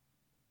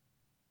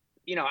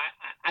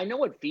 I know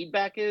what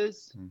feedback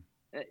is,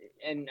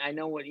 and I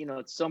know what,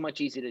 it's so much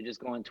easier to just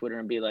go on Twitter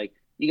and be like,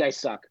 you guys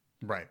suck.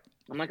 Right.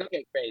 I'm like,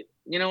 okay, great.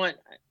 You know what?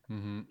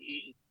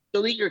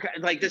 Delete your,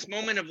 like, this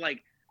moment of,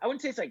 like, I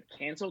wouldn't say it's like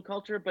cancel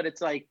culture, but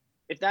it's like,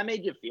 if that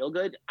made you feel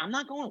good, I'm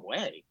not going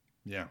away.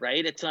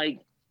 Right. It's like,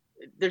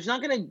 there's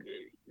not going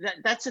to,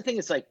 that's the thing.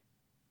 It's like,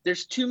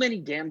 there's too many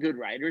damn good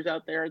writers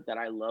out there that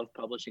I love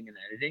publishing and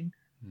editing,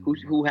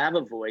 who have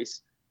a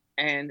voice.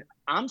 And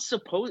I'm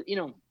supposed,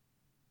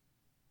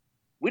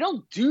 we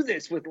don't do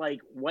this with,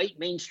 like, white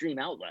mainstream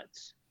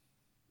outlets.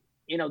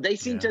 They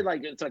seem to,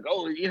 like, it's like,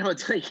 oh,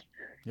 it's like,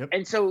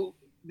 and so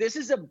this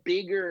is a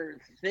bigger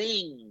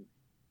thing.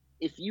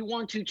 If you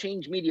want to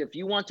change media, if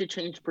you want to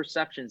change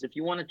perceptions, if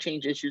you want to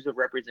change issues of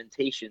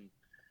representation,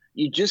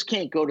 you just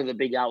can't go to the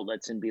big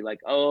outlets and be like,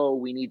 oh,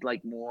 we need,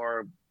 like,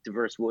 more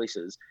diverse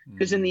voices.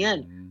 Because in the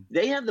end,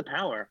 they have the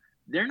power.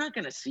 They're not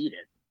going to cede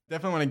it.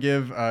 Definitely want to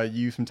give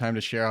you some time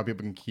to share how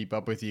people can keep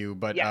up with you.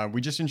 But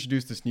we just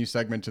introduced this new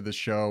segment to the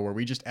show where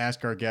we just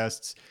ask our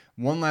guests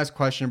one last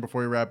question before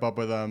we wrap up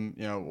with them.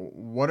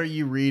 What are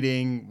you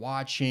reading,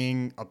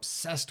 watching,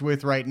 obsessed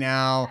with right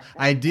now?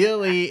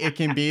 Ideally, it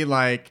can be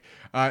like,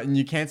 and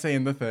you can't say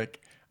in the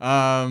thick.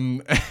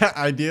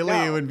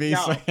 Ideally, it would be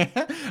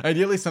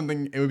ideally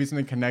it would be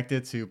something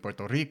connected to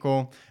Puerto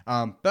Rico.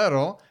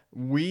 Pero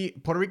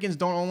Puerto Ricans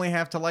don't only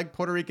have to like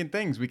Puerto Rican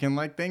things. We can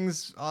like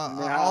things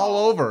all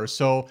over.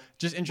 So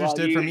just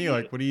interested from you,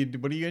 like, what are you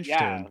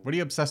interested in? What are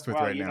you obsessed with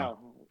right now?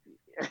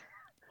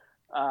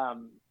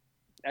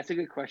 That's a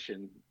good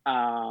question.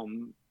 I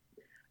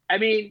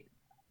mean,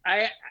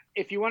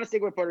 if you want to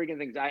stick with Puerto Rican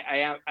things,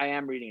 I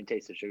am reading A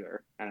Taste of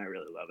Sugar, and I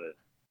really love it.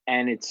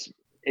 And it's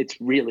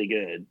it's really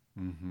good.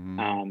 Mm-hmm.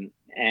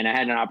 And I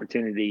had an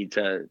opportunity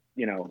to,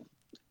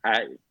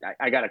 I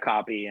got a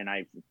copy and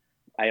I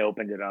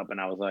opened it up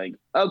and I was like,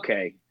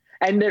 okay.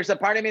 And there's a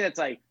part of me that's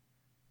like,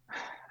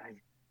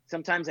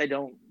 sometimes I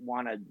don't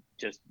want to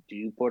just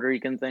do Puerto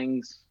Rican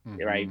things,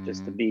 right?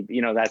 Just to be,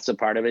 that's a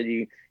part of it.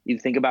 You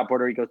think about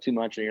Puerto Rico too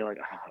much and you're like,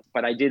 oh.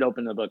 But I did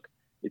open the book.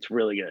 It's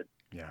really good.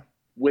 Yeah.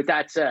 With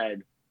that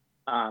said,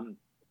 I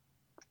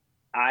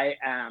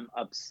am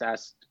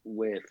obsessed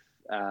with,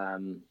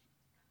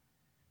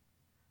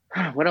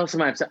 what else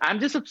am I obsessed? I'm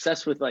just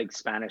obsessed with like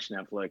Spanish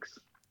Netflix.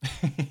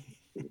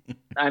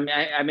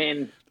 I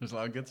mean, there's a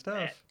lot of good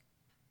stuff.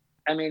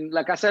 I mean,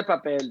 La Casa de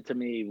Papel to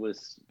me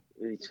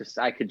it's just,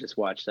 I could just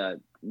watch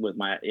that with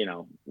my,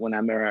 when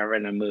I'm ever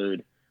in a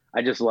mood.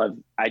 I just love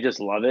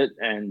it.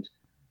 And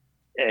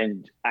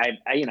I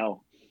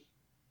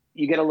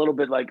you get a little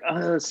bit like,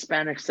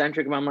 Spanish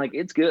centric, but I'm like,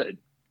 it's good.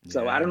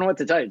 So I don't know what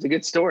to tell you. It's a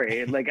good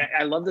story. Like,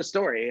 I love the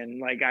story,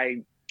 and like, I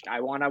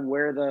want to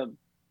wear the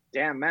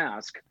damn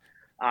mask.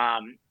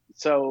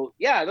 So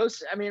yeah,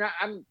 those, I mean,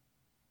 I'm,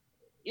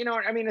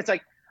 it's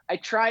like, I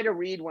try to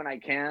read when I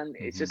can.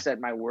 It's just that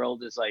my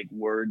world is like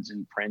words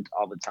in print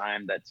all the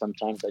time that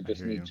sometimes I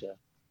just need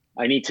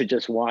to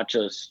just watch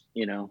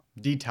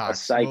detox, a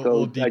psycho,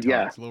 little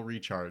detox, a little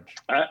recharge.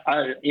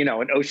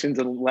 An Ocean's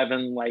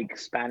 11 like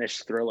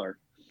Spanish thriller.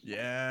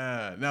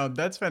 Yeah, no,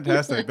 that's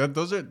fantastic.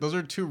 Those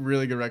are two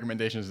really good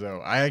recommendations, though.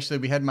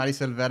 We had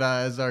Maricel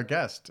Vera as our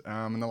guest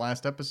in the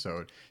last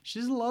episode.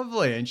 She's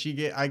lovely, and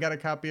I got a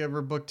copy of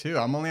her book too.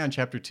 I'm only on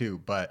chapter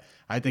 2, but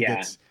I think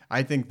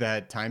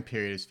that time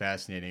period is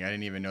fascinating. I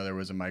didn't even know there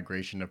was a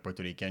migration of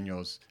Puerto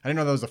Ricanos. I didn't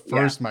know that was the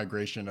first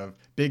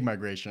big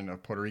migration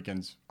of Puerto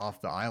Ricans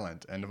off the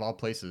island, and of all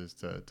places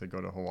to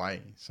go to Hawaii.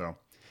 So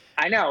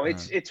I know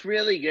it's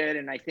really good,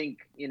 and I think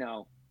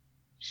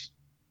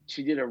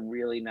she did a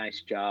really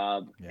nice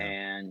job.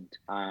 And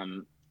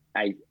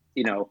I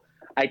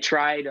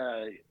try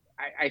to,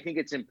 I think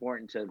it's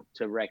important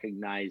to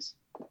recognize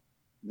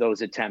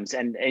those attempts,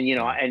 and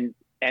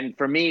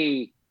for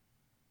me,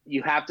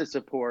 you have to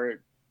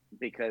support,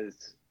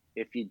 because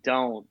if you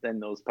don't, then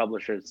those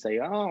publishers say,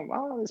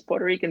 oh, this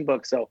Puerto Rican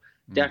book. So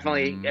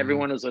definitely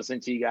everyone who's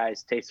listening to you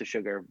guys, Taste of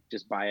Sugar,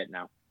 just buy it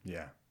now.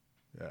 Yeah,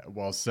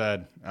 well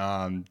said.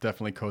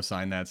 Definitely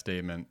co-sign that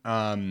statement.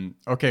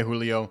 Okay,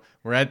 Julio,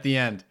 we're at the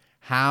end.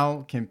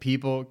 How can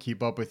people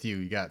keep up with you?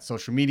 You got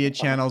social media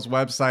channels,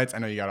 websites. I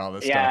know you got all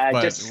this stuff,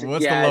 but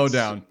what's the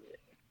lowdown?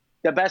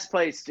 The best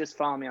place, just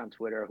follow me on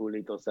Twitter,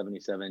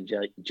 Julito77,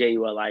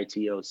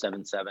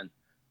 JULITO77,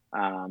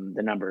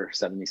 the number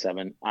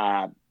 77.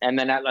 And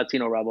then at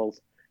Latino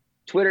Rebels.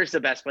 Twitter's the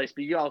best place,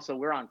 but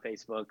we're on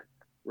Facebook.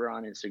 We're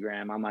on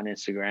Instagram. I'm on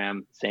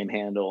Instagram, same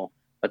handle,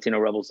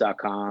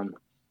 LatinoRebels.com.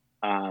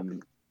 I'm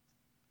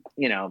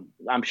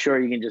sure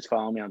you can just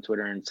follow me on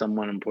Twitter and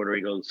someone in Puerto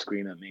Rico will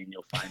scream at me and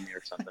you'll find me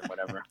or something,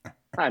 whatever.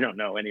 I don't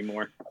know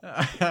anymore.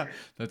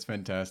 That's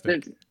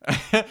fantastic.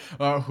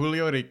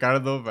 Julio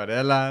Ricardo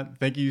Varela,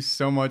 thank you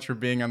so much for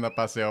being on the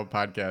Paseo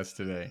podcast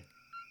today.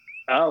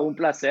 Oh, un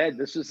placer.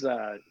 This was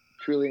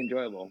truly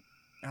enjoyable.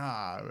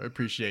 I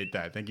appreciate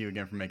that. Thank you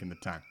again for making the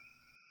time.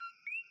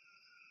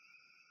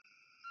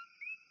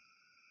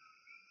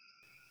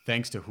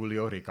 Thanks to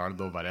Julio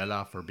Ricardo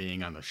Varela for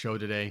being on the show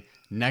today.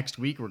 Next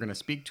week, we're going to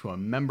speak to a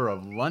member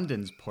of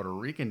London's Puerto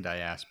Rican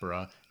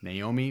diaspora,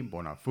 Naomi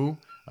Bonafu,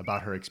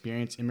 about her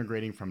experience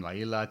immigrating from La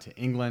Isla to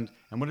England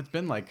and what it's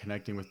been like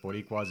connecting with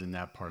Boricuas in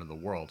that part of the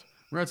world.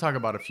 We're going to talk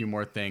about a few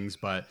more things,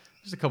 but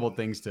just a couple of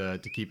things to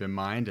keep in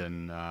mind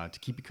and to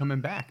keep you coming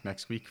back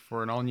next week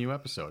for an all-new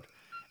episode.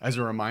 As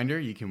a reminder,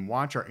 you can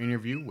watch our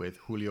interview with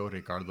Julio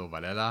Ricardo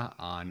Varela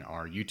on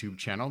our YouTube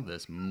channel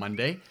this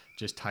Monday.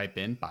 Just type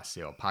in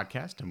Paseo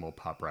Podcast and we'll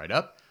pop right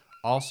up.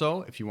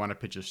 Also, if you want to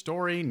pitch a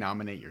story,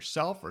 nominate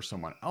yourself or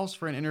someone else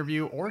for an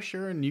interview, or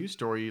share a news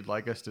story you'd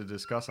like us to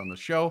discuss on the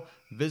show,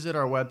 visit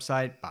our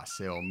website,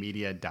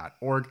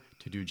 paseomedia.org,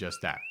 to do just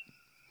that.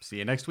 See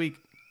you next week.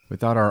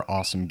 Without our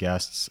awesome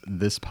guests,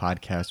 this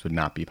podcast would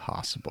not be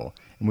possible.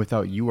 And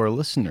without you, our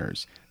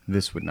listeners,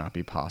 this would not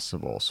be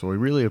possible. So we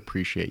really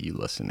appreciate you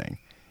listening.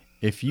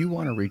 If you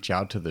want to reach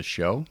out to the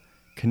show,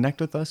 connect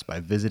with us by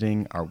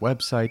visiting our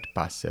website,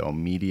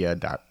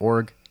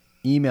 paseomedia.org,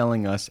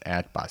 emailing us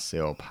at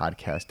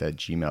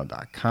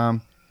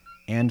paseopodcast@gmail.com,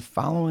 and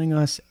following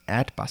us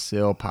at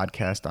Paseo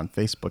Podcast on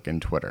Facebook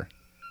and Twitter.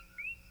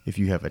 If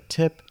you have a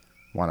tip,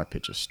 want to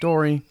pitch a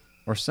story,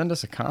 or send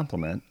us a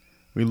compliment,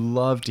 we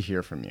love to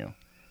hear from you.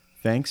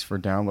 Thanks for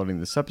downloading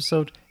this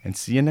episode, and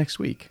see you next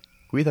week.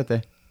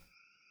 Cuídate.